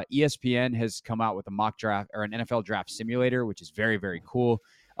that. ESPN has come out with a mock draft or an NFL draft simulator, which is very, very cool.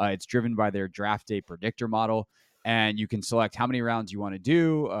 It's driven by their draft day predictor model. And you can select how many rounds you want to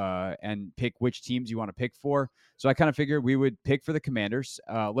do and pick which teams you want to pick for. So I kind of figured we would pick for the Commanders.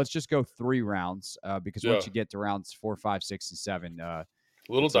 Let's just go 3 rounds because once you get to rounds 4, 5, 6, and 7, a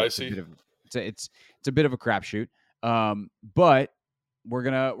little dicey. It's a bit of a crapshoot. But we're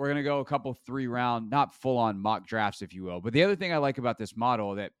gonna go a couple 3-round, not full on mock drafts, if you will. But the other thing I like about this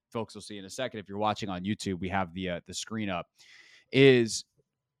model that folks will see in a second, if you're watching on YouTube, we have the screen up, is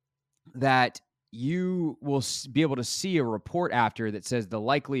that you will be able to see a report after that says the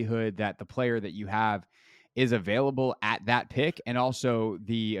likelihood that the player that you have is available at that pick, and also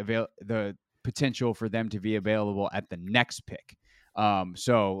the potential for them to be available at the next pick.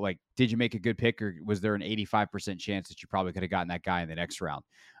 So like, did you make a good pick, or was there an 85% chance that you probably could have gotten that guy in the next round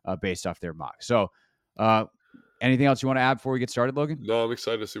based off their mock? So anything else you want to add before we get started, Logan? No, I'm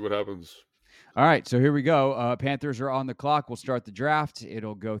excited to see what happens. All right, so here we go. Panthers are on the clock. We'll start the draft.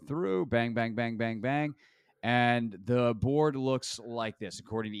 It'll go through. Bang, bang, bang, bang, bang. And the board looks like this,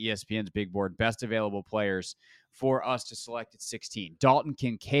 according to ESPN's big board. Best available players for us to select at 16. Dalton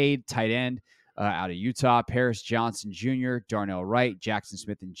Kincaid, tight end out of Utah. Paris Johnson Jr., Darnell Wright, Jackson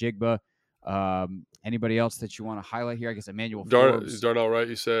Smith and Jigba. Anybody else that you want to highlight here? I guess Emmanuel Forbes. Darnell Wright,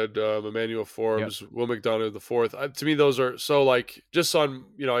 you said. Emmanuel Forbes, yep. Will McDonough the fourth. To me, those are so like just on.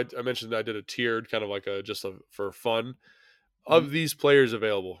 I mentioned that I did a tiered kind of like for fun of these players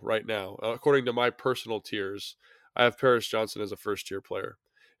available right now. According to my personal tiers, I have Paris Johnson as a first tier player.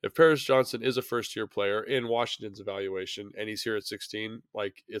 If Paris Johnson is a first tier player in Washington's evaluation and he's here at 16,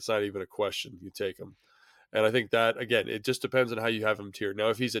 like it's not even a question. You take him. And I think that, again, it just depends on how you have him tiered. Now,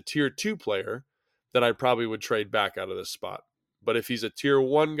 if he's a tier 2 player, then I probably would trade back out of this spot. But if he's a tier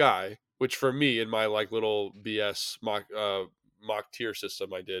 1 guy, which for me in my like little BS mock tier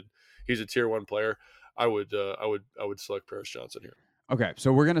system I did, he's a tier 1 player, I would select Paris Johnson here. Okay,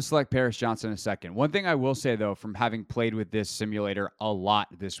 so we're going to select Paris Johnson in a second. One thing I will say, though, from having played with this simulator a lot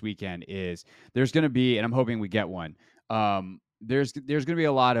this weekend is there's going to be, and I'm hoping we get one, there's going to be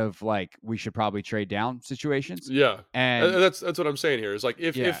a lot of like we should probably trade down situations. Yeah, and that's what I'm saying here is like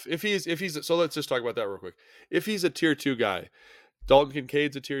if he's so let's just talk about that real quick. If he's a tier 2 guy, Dalton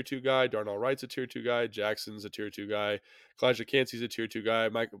Kincaid's a tier 2 guy. Darnell Wright's a tier 2 guy. Jackson's a tier 2 guy. Kalijah Cansey's a tier 2 guy.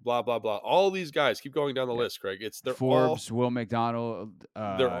 Mike, blah, blah, blah. All these guys, keep going down the list, Craig. They're Forbes, Will McDonald,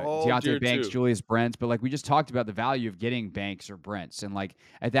 they're all tier Deontay Banks, 2. Julius Brents. But like we just talked about the value of getting Banks or Brents. And like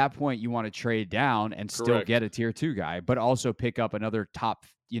at that point, you want to trade down and still Correct. get a tier 2 guy, but also pick up another top,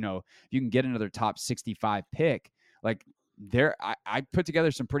 you can get another top 65 pick. Like I put together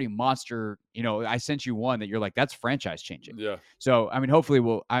some pretty monster, I sent you one that you're like, that's franchise changing. Yeah. So, I mean,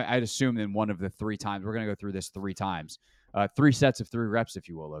 hopefully I'd assume in one of the 3 times, we're going to go through this 3 times, 3 sets of 3 reps, if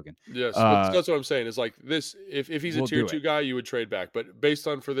you will, Logan. Yes. That's what I'm saying is like this, if he's a We'll tier do 2 it. guy, you would trade back. But based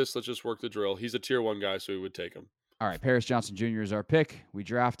on for this, let's just work the drill. He's a tier 1 guy, so we would take him. All right. Paris Johnson Jr. is our pick. We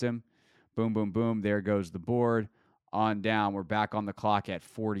draft him. Boom, boom, boom. There goes the board. On down. We're back on the clock at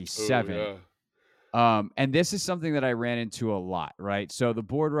 47. Ooh, yeah. And this is something that I ran into a lot, right? So the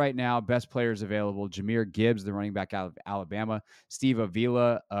board right now, best players available: Jahmyr Gibbs, the running back out of Alabama; Steve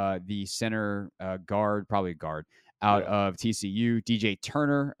Avila, the center guard, probably guard out of TCU; DJ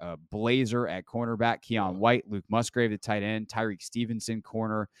Turner, Blazer at cornerback; Keon White, Luke Musgrave, the tight end; Tyreek Stevenson,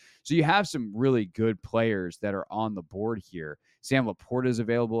 corner. So you have some really good players that are on the board here. Sam Laporta is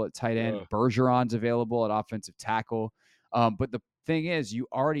available at tight end. Bergeron's available at offensive tackle. But the thing is, you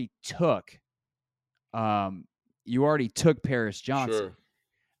already took Paris Johnson. Sure.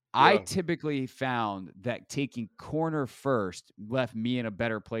 I typically found that taking corner first left me in a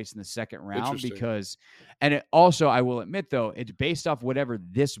better place in the second round because, and it also, I will admit though, it's based off whatever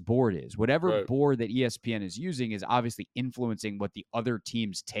this board is. Whatever board that ESPN is using is obviously influencing what the other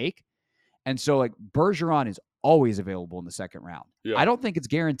teams take. And so like Bergeron is always available in the second round. Yeah. I don't think it's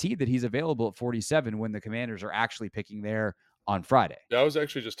guaranteed that he's available at 47 when the Commanders are actually picking there on Friday. Yeah, I was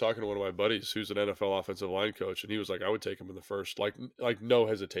actually just talking to one of my buddies who's an NFL offensive line coach, and he was like, I would take him in the first, like no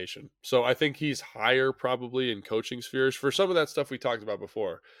hesitation. So I think he's higher probably in coaching spheres for some of that stuff we talked about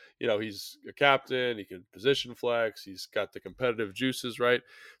before. He's a captain, he can position flex, he's got the competitive juices, right?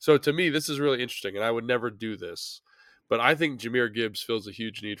 So to me, this is really interesting, and I would never do this. But I think Jahmyr Gibbs fills a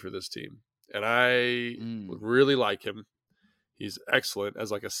huge need for this team. And I really like him. He's excellent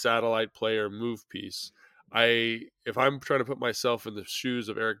as like a satellite player move piece. If I'm trying to put myself in the shoes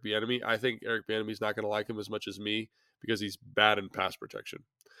of Eric Bieniemy, I think Eric Bieniemy's not going to like him as much as me because he's bad in pass protection.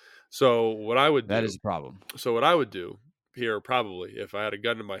 So what I would do, that is a problem. So what I would do here, probably if I had a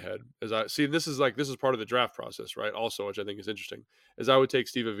gun in my head, is this is part of the draft process, right? Also, which I think is interesting, is I would take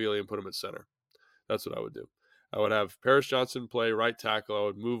Steve Avila and put him at center. That's what I would do. I would have Paris Johnson play right tackle. I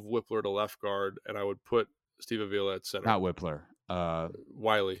would move Whippler to left guard, and I would put Steve Avila at center. Not Whippler.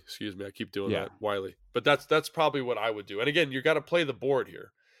 Wiley, excuse me. I keep doing that. Wiley. But that's probably what I would do. And again, you got to play the board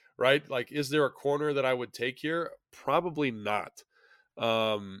here, right? Like, is there a corner that I would take here? Probably not.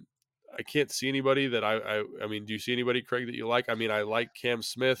 I can't see anybody that I mean, do you see anybody, Craig, that you like? I mean, I like Cam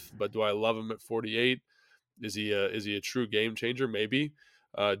Smith, but do I love him at 48? Is he a true game changer? Maybe.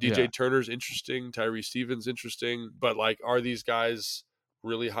 DJ Turner's interesting. Tyree Stevens interesting. But like, are these guys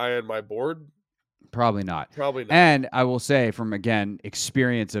really high on my board? Probably not. Probably not. And I will say from, again,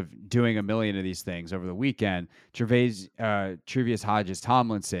 experience of doing a million of these things over the weekend, Tre'Vius Hodges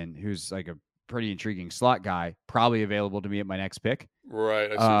Tomlinson, who's like a pretty intriguing slot guy, probably available to me at my next pick.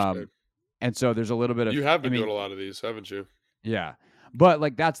 Right. I see what you're saying. And so there's a little bit of... You have been doing a lot of these, haven't you? Yeah. But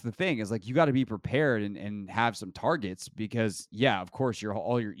like, that's the thing is like, you got to be prepared and have some targets because of course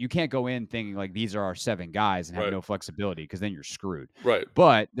you can't go in thinking like these are our 7 guys and have no flexibility because then you're screwed. Right.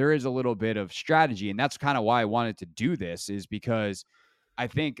 But there is a little bit of strategy. And that's kind of why I wanted to do this is because I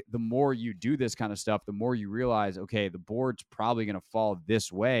think the more you do this kind of stuff, the more you realize, okay, the board's probably going to fall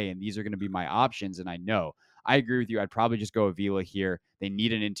this way and these are going to be my options. And I agree with you. I'd probably just go Avila here. They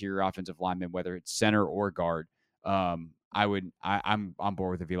need an interior offensive lineman, whether it's center or guard. I'm on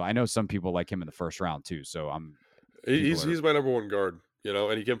board with Avila. I know some people like him in the first round too, so he's my number 1 guard,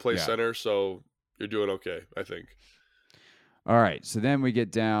 and he can play center, so you're doing okay, I think. All right, so then we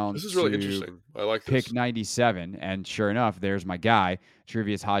get down. This is really interesting. I like this. Pick 97, and sure enough, there's my guy,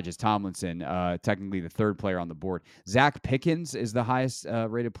 Tre'Vius Hodges Tomlinson, technically the 3rd player on the board. Zach Pickens is the highest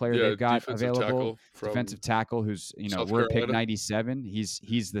rated player they've got available. Defensive tackle, who's we're at pick 97.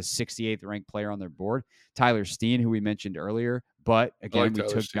 He's the 68th ranked player on their board. Tyler Steen, who we mentioned earlier, but again we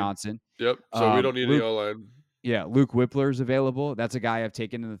took Johnson. Yep. So we don't need any O-line. Yeah, Luke Whippler is available. That's a guy I've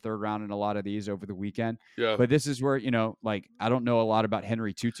taken in the 3rd round in a lot of these over the weekend. Yeah. But this is where, like, I don't know a lot about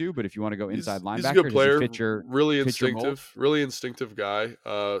Henry Tutu, but if you want to go inside linebacker, he's a good player. Really instinctive guy.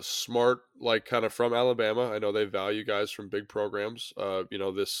 Smart, like kind of from Alabama. I know they value guys from big programs.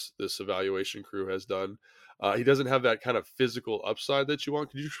 This evaluation crew has done. He doesn't have that kind of physical upside that you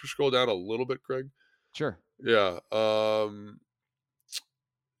want. Could you scroll down a little bit, Craig? Sure. Yeah.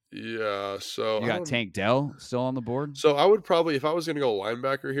 Yeah, so You got Tank Dell still on the board? So I would probably, if I was going to go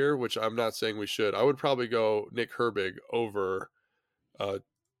linebacker here, which I'm not saying we should, I would probably go Nick Herbig over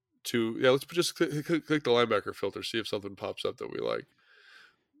let's just click the linebacker filter, see if something pops up that we like.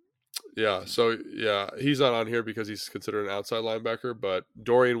 Yeah, so he's not on here because he's considered an outside linebacker, but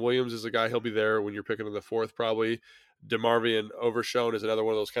Dorian Williams is a guy, he'll be there when you're picking in the 4th probably. DeMarvion Overshown is another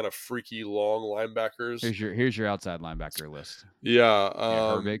one of those kind of freaky long linebackers. Here's your outside linebacker list. Yeah,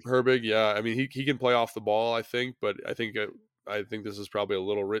 Herbig. Herbig, yeah. I mean, he can play off the ball, I think, but I think this is probably a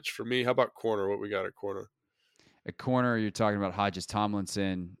little rich for me. How about corner? What we got at corner? At corner, you're talking about Hodges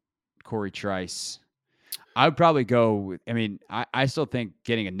Tomlinson, Corey Trice. I would probably go with, I mean, I still think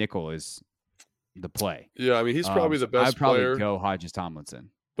getting a nickel is the play. Yeah, I mean, he's probably the best I'd probably player. go Hodges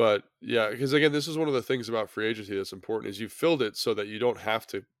Tomlinson. But yeah, because again, this is one of the things about free agency that's important is you filled it so that you don't have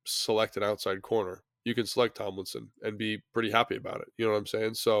to select an outside corner. You can select Tomlinson and be pretty happy about it. You know what I'm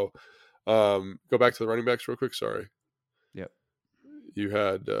saying? So go back to the running backs real quick. Sorry. Yep. You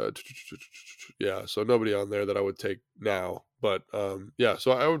had, so nobody on there that I would take now. But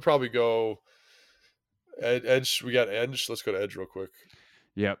so I would probably go edge. We got edge. Let's go to edge real quick.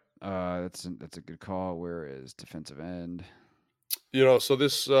 Yep. That's a good call. Where is defensive end? So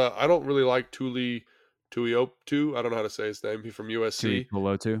this I don't really like Tuiotu. I don't know how to say his name. He's from USC.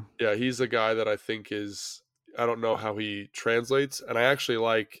 Tuipulotu. Yeah, he's a guy that I think is, I don't know how he translates, and I actually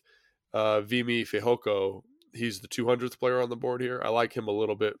like Vimy Fehoko. He's the 200th player on the board here. I like him a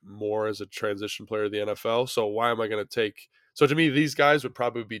little bit more as a transition player of the NFL. So why am I going to take? So to me, these guys would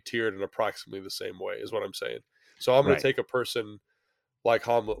probably be tiered in approximately the same way, is what I'm saying. So I'm going to take a person like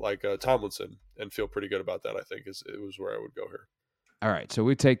Tomlinson and feel pretty good about that. I think it was where I would go here. All right, so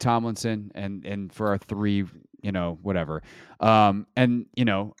we take Tomlinson and for our 3, whatever.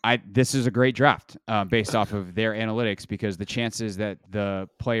 This is a great draft based off of their analytics because the chances that the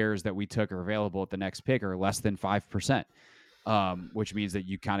players that we took are available at the next pick are less than 5%, which means that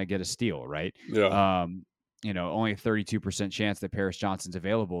you kind of get a steal, right? Yeah. Only a 32% chance that Paris Johnson's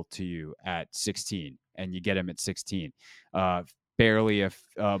available to you at 16, and you get him at 16. Barely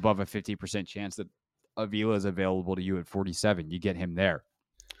above a 50% chance that Avila is available to you at 47. You get him there.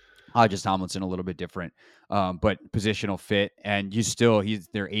 Hodges Tomlinson a little bit different, but positional fit, and he's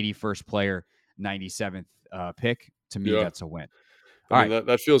their 81st player, 97th pick. To me, that's a win.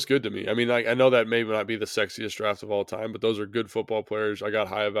 That feels good to me. I mean, I know that may not be the sexiest draft of all time, but those are good football players. I got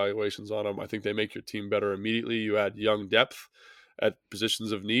high evaluations on them. I think they make your team better immediately. You add young depth at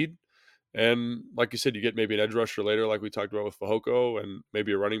positions of need. And like you said, you get maybe an edge rusher later, like we talked about with Fehoko, and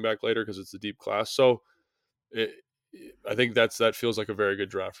maybe a running back later because it's a deep class. So I think that feels like a very good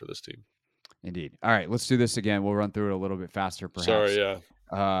draft for this team. Indeed. All right, let's do this again. We'll run through it a little bit faster, perhaps. Sorry, yeah.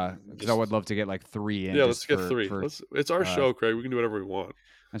 Because I would love to get like 3 in. Yeah, let's get 3. It's our show, Craig. We can do whatever we want.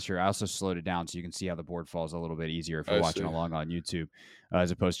 That's true. I also slowed it down so you can see how the board falls a little bit easier if you're watching along on YouTube,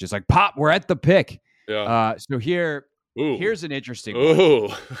 as opposed to just like, pop, we're at the pick. Yeah. So here's an interesting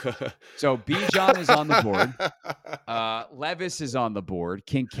one. So Bijan is on the board. Levis is on the board.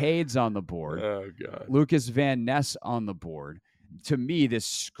 Kincaid's on the board. Oh, God. Lucas Van Ness on the board. To me, this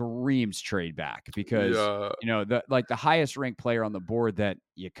screams trade back because, the highest ranked player on the board that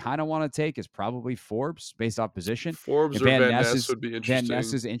you kind of want to take is probably Forbes based off position. Forbes or Van Ness would be interesting. Van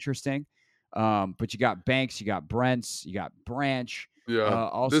Ness is interesting. But you got Banks, you got Brents, you got Branch. Yeah,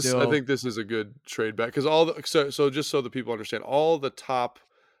 I think this is a good trade back because so just so the people understand, all the top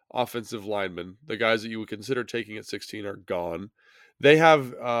offensive linemen, the guys that you would consider taking at 16, are gone. They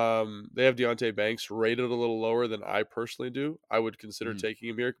have Deonte Banks rated a little lower than I personally do. I would consider taking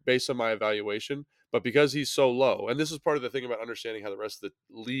him here based on my evaluation, but because he's so low, and this is part of the thing about understanding how the rest of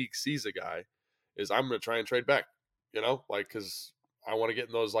the league sees a guy, is I'm going to try and trade back. Because I want to get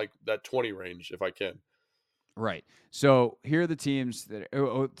in those that 20 range if I can. Right. So here are the teams that.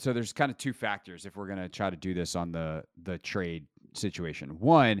 So there's kind of 2 factors if we're going to try to do this on the trade situation.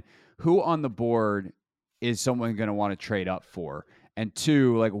 One, who on the board is someone going to want to trade up for? And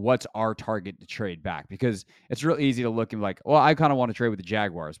 2, what's our target to trade back? Because it's real easy to look and I kind of want to trade with the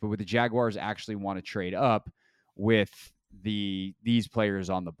Jaguars, but would the Jaguars actually want to trade up with these players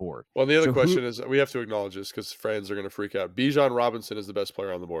on the board? Well, the other question is, we have to acknowledge this because fans are going to freak out. Bijan Robinson is the best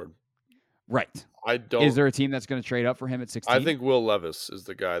player on the board. Right. Is there a team that's going to trade up for him at 16? I think Will Levis is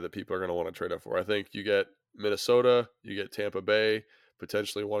the guy that people are going to want to trade up for. I think you get Minnesota, you get Tampa Bay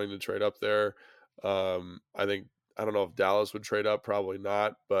potentially wanting to trade up there. I don't know if Dallas would trade up, probably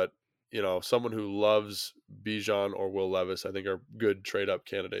not, but someone who loves Bijan or Will Levis, I think are good trade up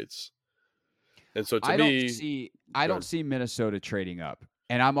candidates. And so I don't see Minnesota trading up.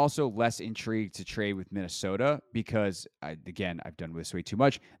 And I'm also less intrigued to trade with Minnesota because, I've done this way too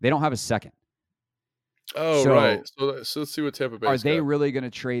much. They don't have a second. Oh, So right. So let's see what Tampa Bay's are they got. really going to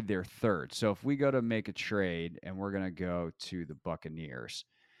trade their third? So if we go to make a trade and we're going to go to the Buccaneers,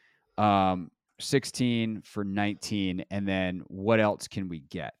 16 for 19, and then what else can we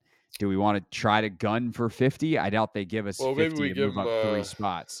get? Do we want to try to gun for 50? I doubt they give us 50 to move up 3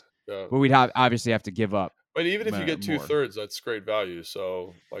 spots. Yeah. But we'd obviously have to give up. But even if you get more. 2/3, that's great value.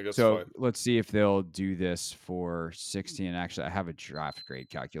 So that's So fine. let's see if they'll do this for 16. Actually, I have a draft grade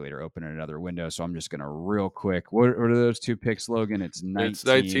calculator open in another window, so I'm just going to real quick. What are those 2 picks, Logan? It's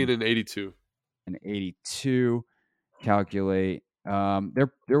 19 and 82. And 82. Calculate.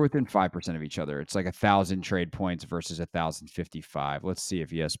 They're within 5% of each other. It's like 1,000 trade points versus 1,055. Let's see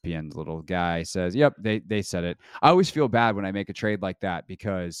if ESPN's little guy says, "Yep, they said it." I always feel bad when I make a trade like that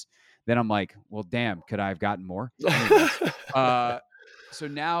because then I'm like, well, damn, could I have gotten more? So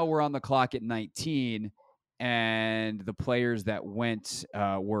now we're on the clock at 19, and the players that went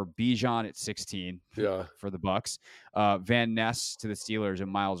were Bijan at 16 for the Bucks, Van Ness to the Steelers,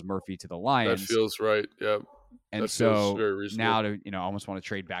 and Miles Murphy to the Lions. That feels right. Yeah. And so now to almost want to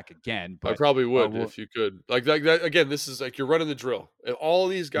trade back again. But I probably would if you could. Like that again, this is like you're running the drill. If all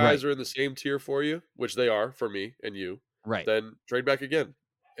these guys are in the same tier for you, which they are for me and you, right? Then trade back again.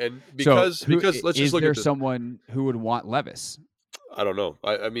 And because let's just look at this. Someone who would want Levis? I don't know.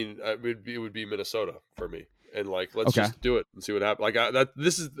 I mean, it would be Minnesota for me. And like, let's just do it and see what happens. Like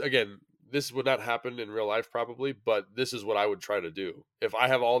this would not happen in real life probably, but this is what I would try to do. If I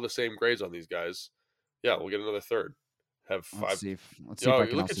have all the same grades on these guys, yeah, we'll get another third. Have 5. Let's see if I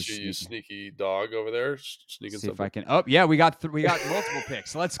can look at you sneaky dog over there, sneaking see something. If I can. Oh yeah, we got multiple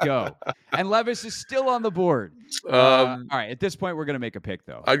picks. Let's go. And Levis is still on the board. All right, at this point, we're gonna make a pick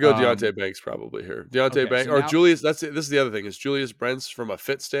though. I'd go Deontay Banks probably here. Deontay Banks or Julius. This is the other thing is Julius Brents from a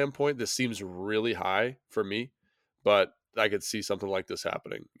fit standpoint. This seems really high for me, but I could see something like this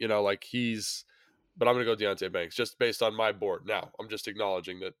happening. You know, like but I'm gonna go Deontay Banks just based on my board. Now I'm just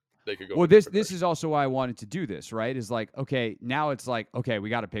acknowledging that. They could go. Well, this is also why I wanted to do this, right? Is like, okay, now it's like, okay, we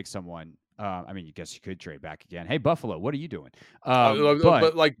got to pick someone. I mean, you guess you could trade back again. Hey, Buffalo, what are you doing?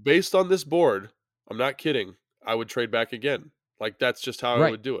 But like based on this board, I'm not kidding. I would trade back again. Like that's just how I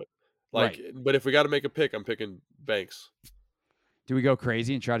would do it. Like, but if we got to make a pick, I'm picking Banks. Do we go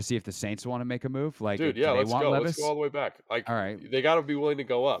crazy and try to see if the Saints want to make a move? Like, dude, yeah, let's go. Levis? Let's go all the way back. Like, all right, they got to be willing to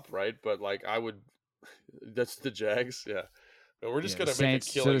go up, right? But like, I would. That's the Jags, yeah. And we're just gonna make a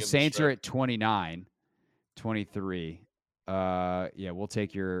killing. So the Saints are at 29, 23. We'll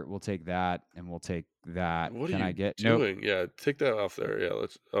take that, and we'll take that. What Can are I you get? doing? Nope. Yeah, take that off there. Yeah,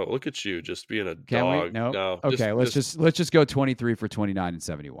 let's. Oh, look at you, just being a Can dog. we? No. Okay, let's just go 23 for 29 and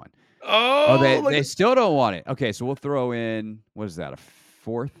 71. Oh, they still don't want it. Okay, so we'll throw in what is that? A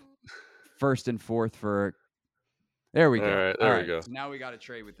first and fourth for. There we go. All right, there we go. So now we got to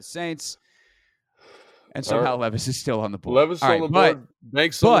trade with the Saints. And somehow Levis is still on the board. Levis on the board.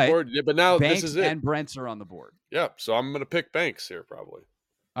 Banks on the board. Yeah, but now Banks this is it. And Brents are on the board. Yeah, so I'm going to pick Banks here probably.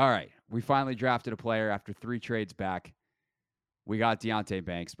 All right. We finally drafted a player after 3 trades back. We got Deontay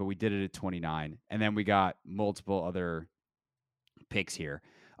Banks, but we did it at 29. And then we got multiple other picks here.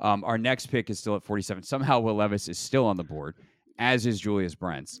 Our next pick is still at 47. Somehow Will Levis is still on the board, as is Julius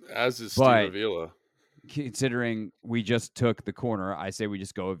Brents. As is Steve Avila. Considering we just took the corner, I say we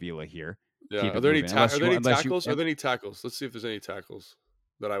just go Avila here. Yeah. Are there any tackles? Are there any tackles? Let's see if there's any tackles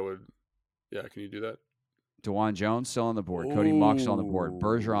that I would. Yeah. Can you do that? DeJuan Jones still on the board. Cody Mauch still on the board.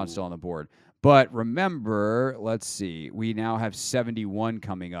 Bergeron still on the board. But remember, let's see. We now have 71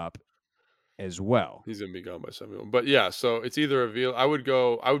 coming up as well. He's going to be gone by 71. But yeah, so it's either Avila. I would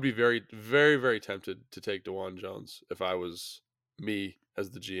be very, very, very tempted to take DeJuan Jones if I was me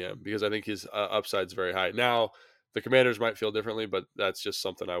as the GM because I think his upside's very high. Now, the Commanders might feel differently, but that's just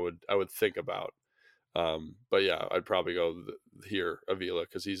something I would think about. But yeah, I'd probably go here Avila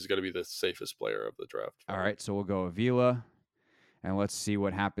because he's going to be the safest player of the draft. All right, so we'll go Avila, and let's see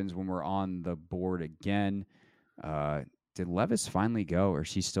what happens when we're on the board again. Did Levis finally go, or is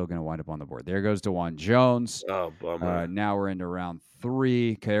she still going to wind up on the board? There goes DeJuan Jones. Oh, bummer. Now we're into round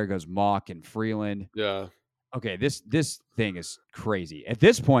 3. Okay, there goes Mauch and Freeland. Yeah. Okay, this thing is crazy. At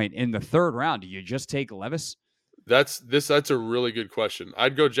this point in the 3rd round, do you just take Levis? That's a really good question.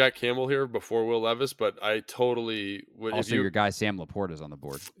 I'd go Jack Campbell here before Will Levis, but I totally would. Also, your guy Sam Laporta is on the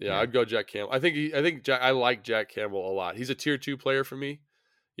board. Yeah, I'd go Jack Campbell. I like Jack Campbell a lot. He's a tier 2 player for me,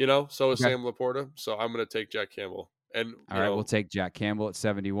 so is Sam Laporta. So I'm going to take Jack Campbell. And all right, we'll take Jack Campbell at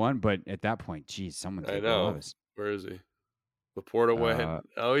 71. But at that point, geez, someone take Will Levis. Where is he? Laporta went.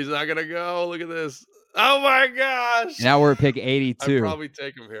 Oh, he's not gonna go. Look at this. Oh my gosh! Now we're at pick I'd 82. probably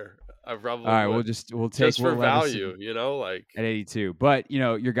take him here. I probably All right, would. we'll take just for Will Levis value, like at 82. But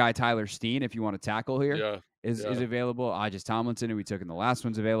your guy Tyler Steen, if you want to tackle here, is available. Ajis Tomlinson, who we took in the last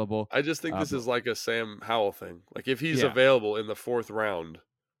one's available. I just think this is like a Sam Howell thing. Like if he's available in the 4th round,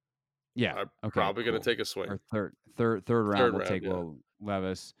 I'm probably gonna take a swing. Or third round, we'll take Will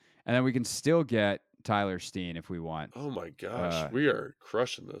Levis, and then we can still get Tyler Steen if we want. Oh my gosh, we are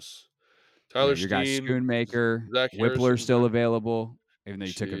crushing this. Tyler your Steen, guy Schoonmaker, Zach Whippler Harrison, still available, even though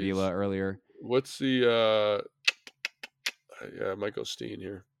you took Avila earlier. What's the I might go Steen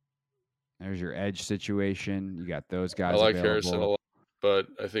here. There's your edge situation. You got those guys. I like available. Harrison a lot, but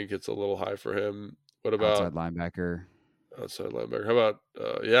I think it's a little high for him. What about outside linebacker? Outside linebacker. How about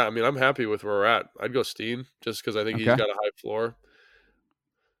I mean, I'm happy with where we're at. I'd go Steen just because I think he's got a high floor.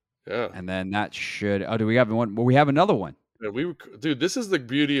 Yeah. And then that should do we have one? Well, we have another one. And dude, this is the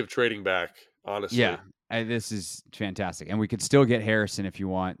beauty of trading back, honestly. Yeah. This is fantastic. And we could still get Harrison if you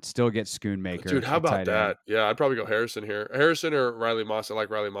want. Still get Schoonmaker. Dude, how about that? Yeah, I'd probably go Harrison here. Harrison or Riley Moss. I like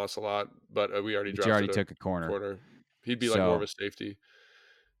Riley Moss a lot, but we already drafted. You already took a corner. He'd be like more of a safety.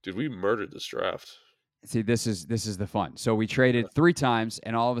 Dude, we murdered this draft. See, this is the fun. So we traded 3 times,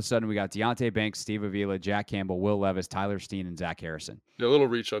 and all of a sudden we got Deontay Banks, Steve Avila, Jack Campbell, Will Levis, Tyler Steen, and Zach Harrison. A little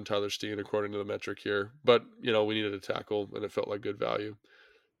reach on Tyler Steen according to the metric here, but we needed a tackle, and it felt like good value.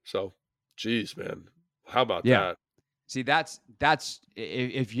 So, geez, man, how about that? See, that's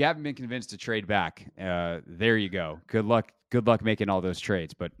if you haven't been convinced to trade back, there you go. Good luck making all those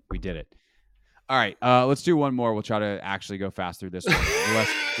trades, but we did it. All right, let's do one more. We'll try to actually go fast through this one.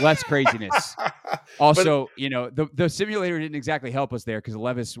 less craziness. Also, the simulator didn't exactly help us there because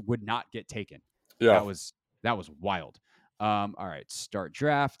Levis would not get taken. Yeah, that was wild. All right, start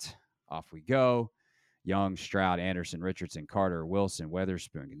draft. Off we go. Young, Stroud, Anderson, Richardson, Carter, Wilson,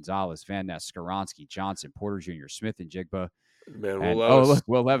 Weatherspoon, Gonzalez, Van Ness, Skaronski, Johnson, Porter Jr., Smith, and Jigba. Man, Will Levis. Oh, look,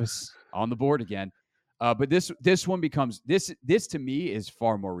 Will Levis on the board again. But this one becomes this to me is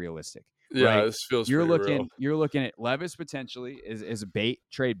far more realistic. Yeah, right? This feels you're pretty looking real. at Levis potentially is a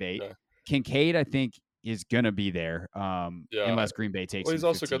trade bait. Yeah. Kincaid, I think, is gonna be there. Unless Green Bay takes. Well, he's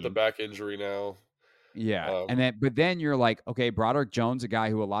also got the back injury now. Yeah, but then you're like, okay, Broderick Jones, a guy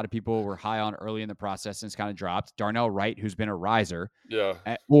who a lot of people were high on early in the process and it's kind of dropped. Darnell Wright, who's been a riser. Yeah.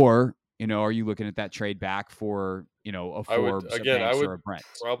 Or are you looking at that trade back for a Forbes, a Banks, or a Brent?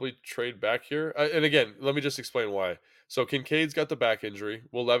 Probably trade back here. And again, let me just explain why. So Kincaid's got the back injury.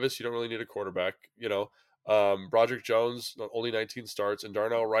 Will Levis, you don't really need a quarterback. Broderick Jones, only 19 starts, and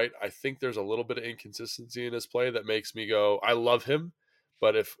Darnell Wright, I think there's a little bit of inconsistency in his play that makes me go, I love him,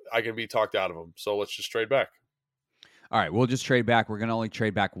 but if I can be talked out of him, so let's just trade back. All right, we'll just trade back. We're going to only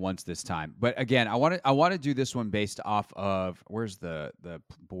trade back once this time. But again, I want to do this one based off of where's the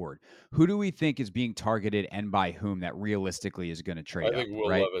board? Who do we think is being targeted and by whom that realistically is going to trade? I think Will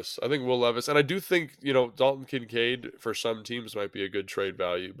Levis. I think Will Levis, and I do think Dalton Kincaid for some teams might be a good trade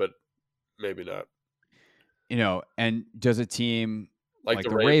value, but maybe not. And does a team like the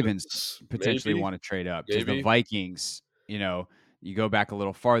Ravens potentially want to trade up? Does the Vikings? You go back a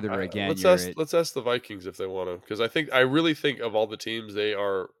little farther again. Let's ask the Vikings if they want to, because I really think of all the teams, they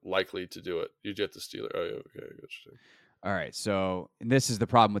are likely to do it. You get the Steelers. Oh, yeah, okay, interesting. All right, so this is the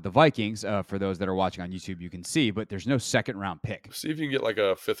problem with the Vikings. For those that are watching on YouTube, you can see, but there's no second round pick. See if you can get like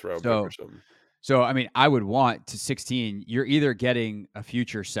a 5th round pick or something. So I mean, I would want to 16. You're either getting a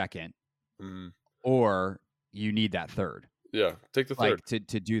future second, or you need that 3rd. Yeah, take the 3rd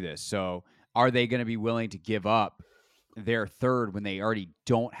to do this. So are they going to be willing to give up their 3rd when they already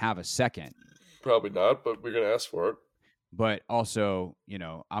don't have a 2nd? Probably not, but we're going to ask for it. But also,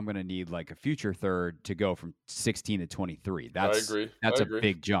 I'm going to need like a future 3rd to go from 16 to 23. I agree. That's a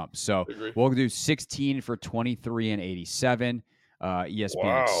big jump. So we'll do 16 for 23 and 87. ESPN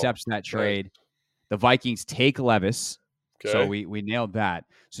accepts that trade. Right. The Vikings take Levis. Okay. So we nailed that.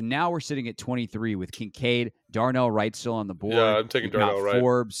 So now we're sitting at 23 with Kincaid, Darnell Wright still on the board. Yeah, I'm taking Darnell Wright.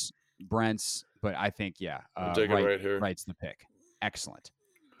 Forbes, Brent's. But I think, I'm taking right here. Wright's the pick. Excellent.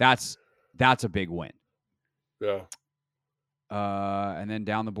 That's a big win. Yeah. And then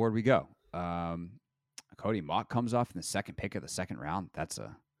down the board we go. Cody Mauch comes off in the 2nd pick of the 2nd round. That's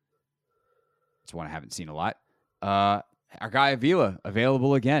one I haven't seen a lot. Our guy Avila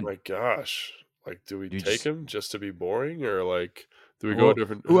available again. Oh my gosh. Like, do we take him just to be boring, or like, do we go a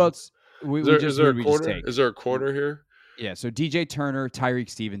different? Who else? Is there a corner? Is there a corner here? Yeah. So DJ Turner, Tyreek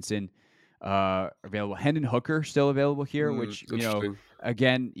Stevenson. Available. Hendon Hooker still available here, which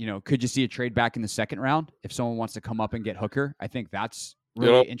again, could you see a trade back in the 2nd round if someone wants to come up and get Hooker? I think that's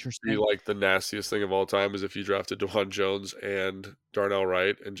really Be interesting. like the nastiest thing of all time is if you drafted DeJuan Jones and Darnell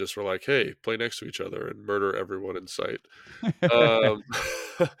Wright and just were like, hey, play next to each other and murder everyone in sight. Um,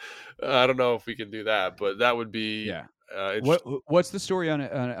 I don't know if we can do that, but that would be Yeah. interesting. What's the story on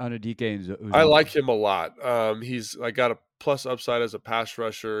Adike I Uzomah? like him a lot. He's like got a plus upside as a pass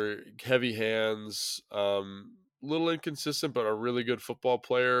rusher, heavy hands, little inconsistent, but a really good football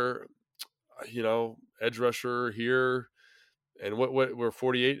player. Edge rusher here. And what we're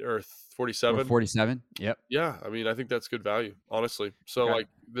 48 or We're 47? 47. Yep. Yeah, I mean, I think that's good value, honestly. So Okay. like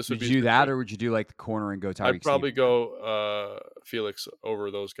this would Would be you do that, or would you do like the corner and go Tyreek I'd probably Stevens? go Felix over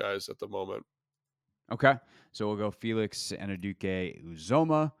those guys at the moment. Okay. So we'll go Felix and Aduke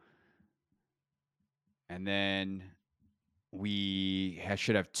Uzomah. And then we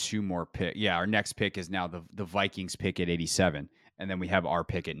should have 2 more picks. Yeah, our next pick is now the Vikings pick at 87. And then we have our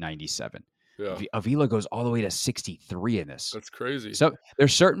pick at 97. Yeah. Avila goes all the way to 63 in this. That's crazy. So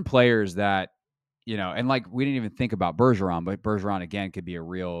there's certain players that, and like we didn't even think about Bergeron, but Bergeron again could be a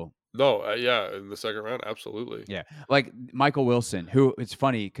real. No, yeah, in the second round, absolutely. Yeah, like Michael Wilson, who it's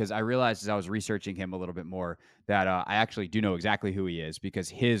funny because I realized as I was researching him a little bit more that I actually do know exactly who he is because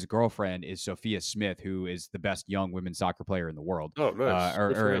his girlfriend is Sophia Smith, who is the best young women's soccer player in the world. Oh, nice.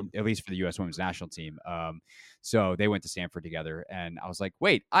 Or at least for the U.S. women's national team. So they went to Stanford together, and I was like,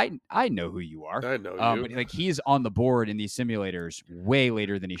 wait, I know who you are. I know you. But like he's on the board in these simulators way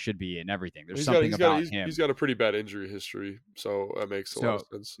later than he should be and everything. There's something about him. He's got a pretty bad injury history, so that makes a lot of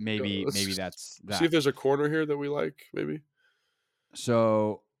sense. Maybe that's that. See if there's a corner here that we like, maybe.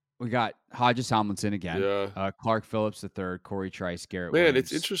 So we got Hodges Tomlinson again. Yeah. Clark Phillips III, Corey Trice, Garrett Man,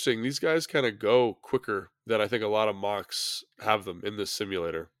 Williams. it's interesting. These guys kind of go quicker than I think a lot of mocks have them in this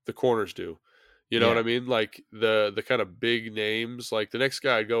simulator. The corners do. You know what I mean? Like the kind of big names, like the next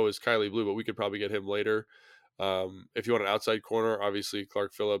guy I'd go is Kylie Blue, but we could probably get him later. If you want an outside corner, obviously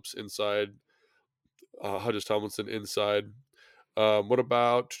Clark Phillips inside, Hodges Tomlinson inside. What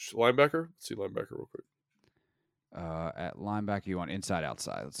about linebacker? Let's see linebacker real quick. At linebacker, you want inside,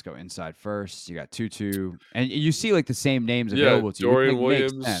 outside. Let's go inside first. You got Tutu, and you see like the same names available to you. Dorian It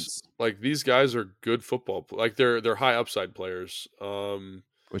Williams. makes sense. Like these guys are good football. Like they're high upside players.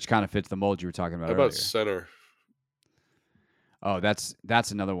 Which kind of fits the mold you were talking about How about earlier. center? Oh, that's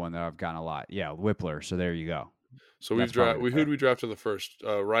another one that I've gotten a lot. Yeah, Whippler. So there you go. So who did we draft in the first?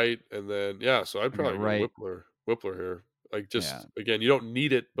 Wright, and then so I'd probably go Whippler here. Like just again, you don't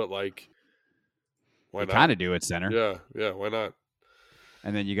need it, but like why not? Kind of do it center. Yeah, why not?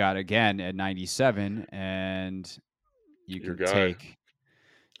 And then you got again at 97, and you can take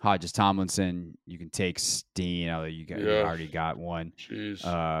Hodges Tomlinson. You can take Steen. You already got one.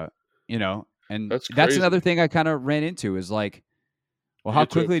 Jeez. And that's another thing I kind of ran into is like, well, how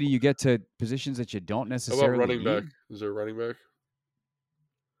quickly do you get to positions that you don't necessarily How about running need? back? Is there a running back?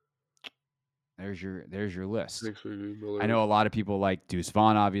 There's your list. I know a lot of people like Deuce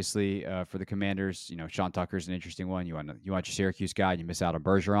Vaughn, obviously, for the Commanders. Sean Tucker's an interesting one. You want your Syracuse guy, you miss out on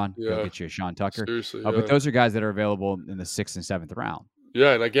Bergeron. Go get you a Sean Tucker. Seriously, but those are guys that are available in the 6th and 7th round.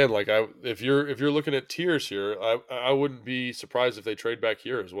 Yeah, and again, like if you're looking at tiers here, I wouldn't be surprised if they trade back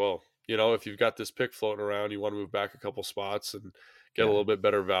here as well. If you've got this pick floating around, you want to move back a couple spots and get a little bit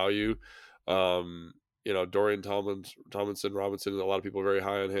better value. Dorian Tomlinson, Robinson, a lot of people are very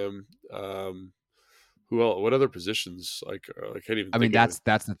high on him. Who else? What other positions? Like I can't even. I mean, that's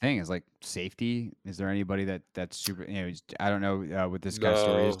the thing is like safety. Is there anybody that's super? I don't know what this guy's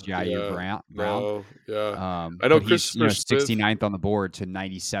story is. Jair Brown. No, yeah. I know Christopher Smith, 69th on the board to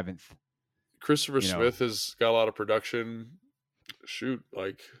 97th. Christopher Smith has got a lot of production. Shoot,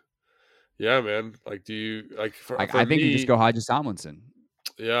 like, yeah, man. Like, do you like? I think you just go Hodges Tomlinson.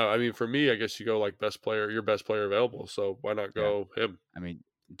 Yeah, I mean, for me, I guess you go like your best player available. So why not go him? I mean,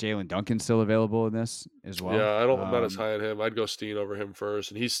 Jalen Duncan's still available in this as well. Yeah, I'm not as high on him. I'd go Steen over him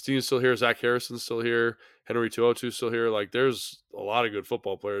first. And Steen's still here. Zach Harrison's still here. Henry 202's still here. Like, there's a lot of good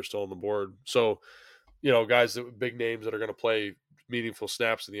football players still on the board. So, guys big names that are going to play meaningful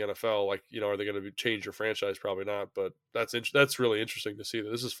snaps in the NFL. Like, are they going to change your franchise? Probably not. But that's really interesting to see.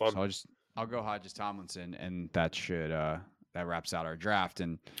 This is fun. So I'll go Hodges Tomlinson, and that should that wraps out our draft.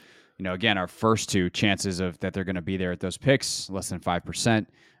 And again, our first 2 chances of that they're going to be there at those picks, less than 5%.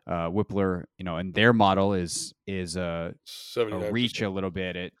 Whippler, and their model is a reach a little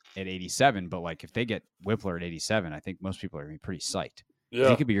bit at 87, but like if they get Whippler at 87, I think most people are going to be pretty psyched. Yeah,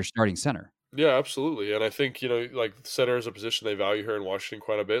 he could be your starting center. Yeah, absolutely. And I think like center is a position they value here in Washington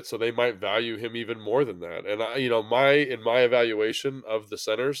quite a bit, so they might value him even more than that. And in my evaluation of the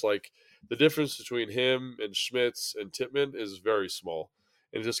centers, like the difference between him and Schmitz and Tippmann is very small,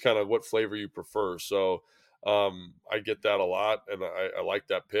 and just kind of what flavor you prefer. So I get that a lot, and I like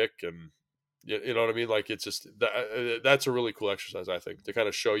that pick, and you know what I mean? Like, it's just that's a really cool exercise, I think, to kind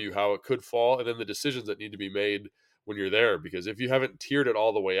of show you how it could fall, and then the decisions that need to be made when you're there. Because if you haven't tiered it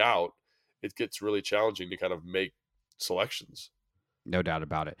all the way out, it gets really challenging to kind of make selections. No doubt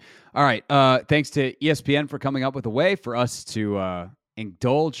about it. All right. Thanks to ESPN for coming up with a way for us to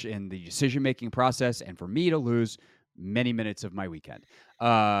indulge in the decision-making process and for me to lose many minutes of my weekend.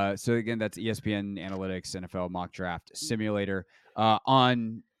 So again, that's ESPN Analytics NFL Mock Draft Simulator.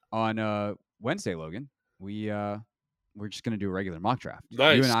 On Wednesday, Logan, we're just going to do a regular mock draft.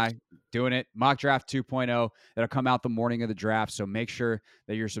 Nice. You and I doing it. Mock Draft 2.0. That'll come out the morning of the draft. So make sure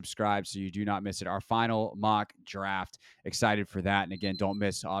that you're subscribed so you do not miss it. Our final mock draft. Excited for that. And again, don't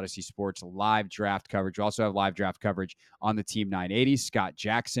miss Odyssey Sports live draft coverage. We also have live draft coverage on the Team 980. Scott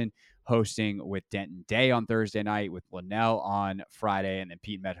Jackson hosting with Denton Day on Thursday night, with Linnell on Friday, and then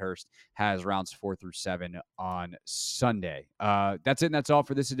Pete Medhurst has rounds 4 through 7 on Sunday. That's it, and that's all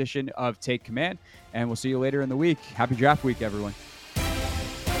for this edition of Take Command, and we'll see you later in the week. Happy draft week, everyone.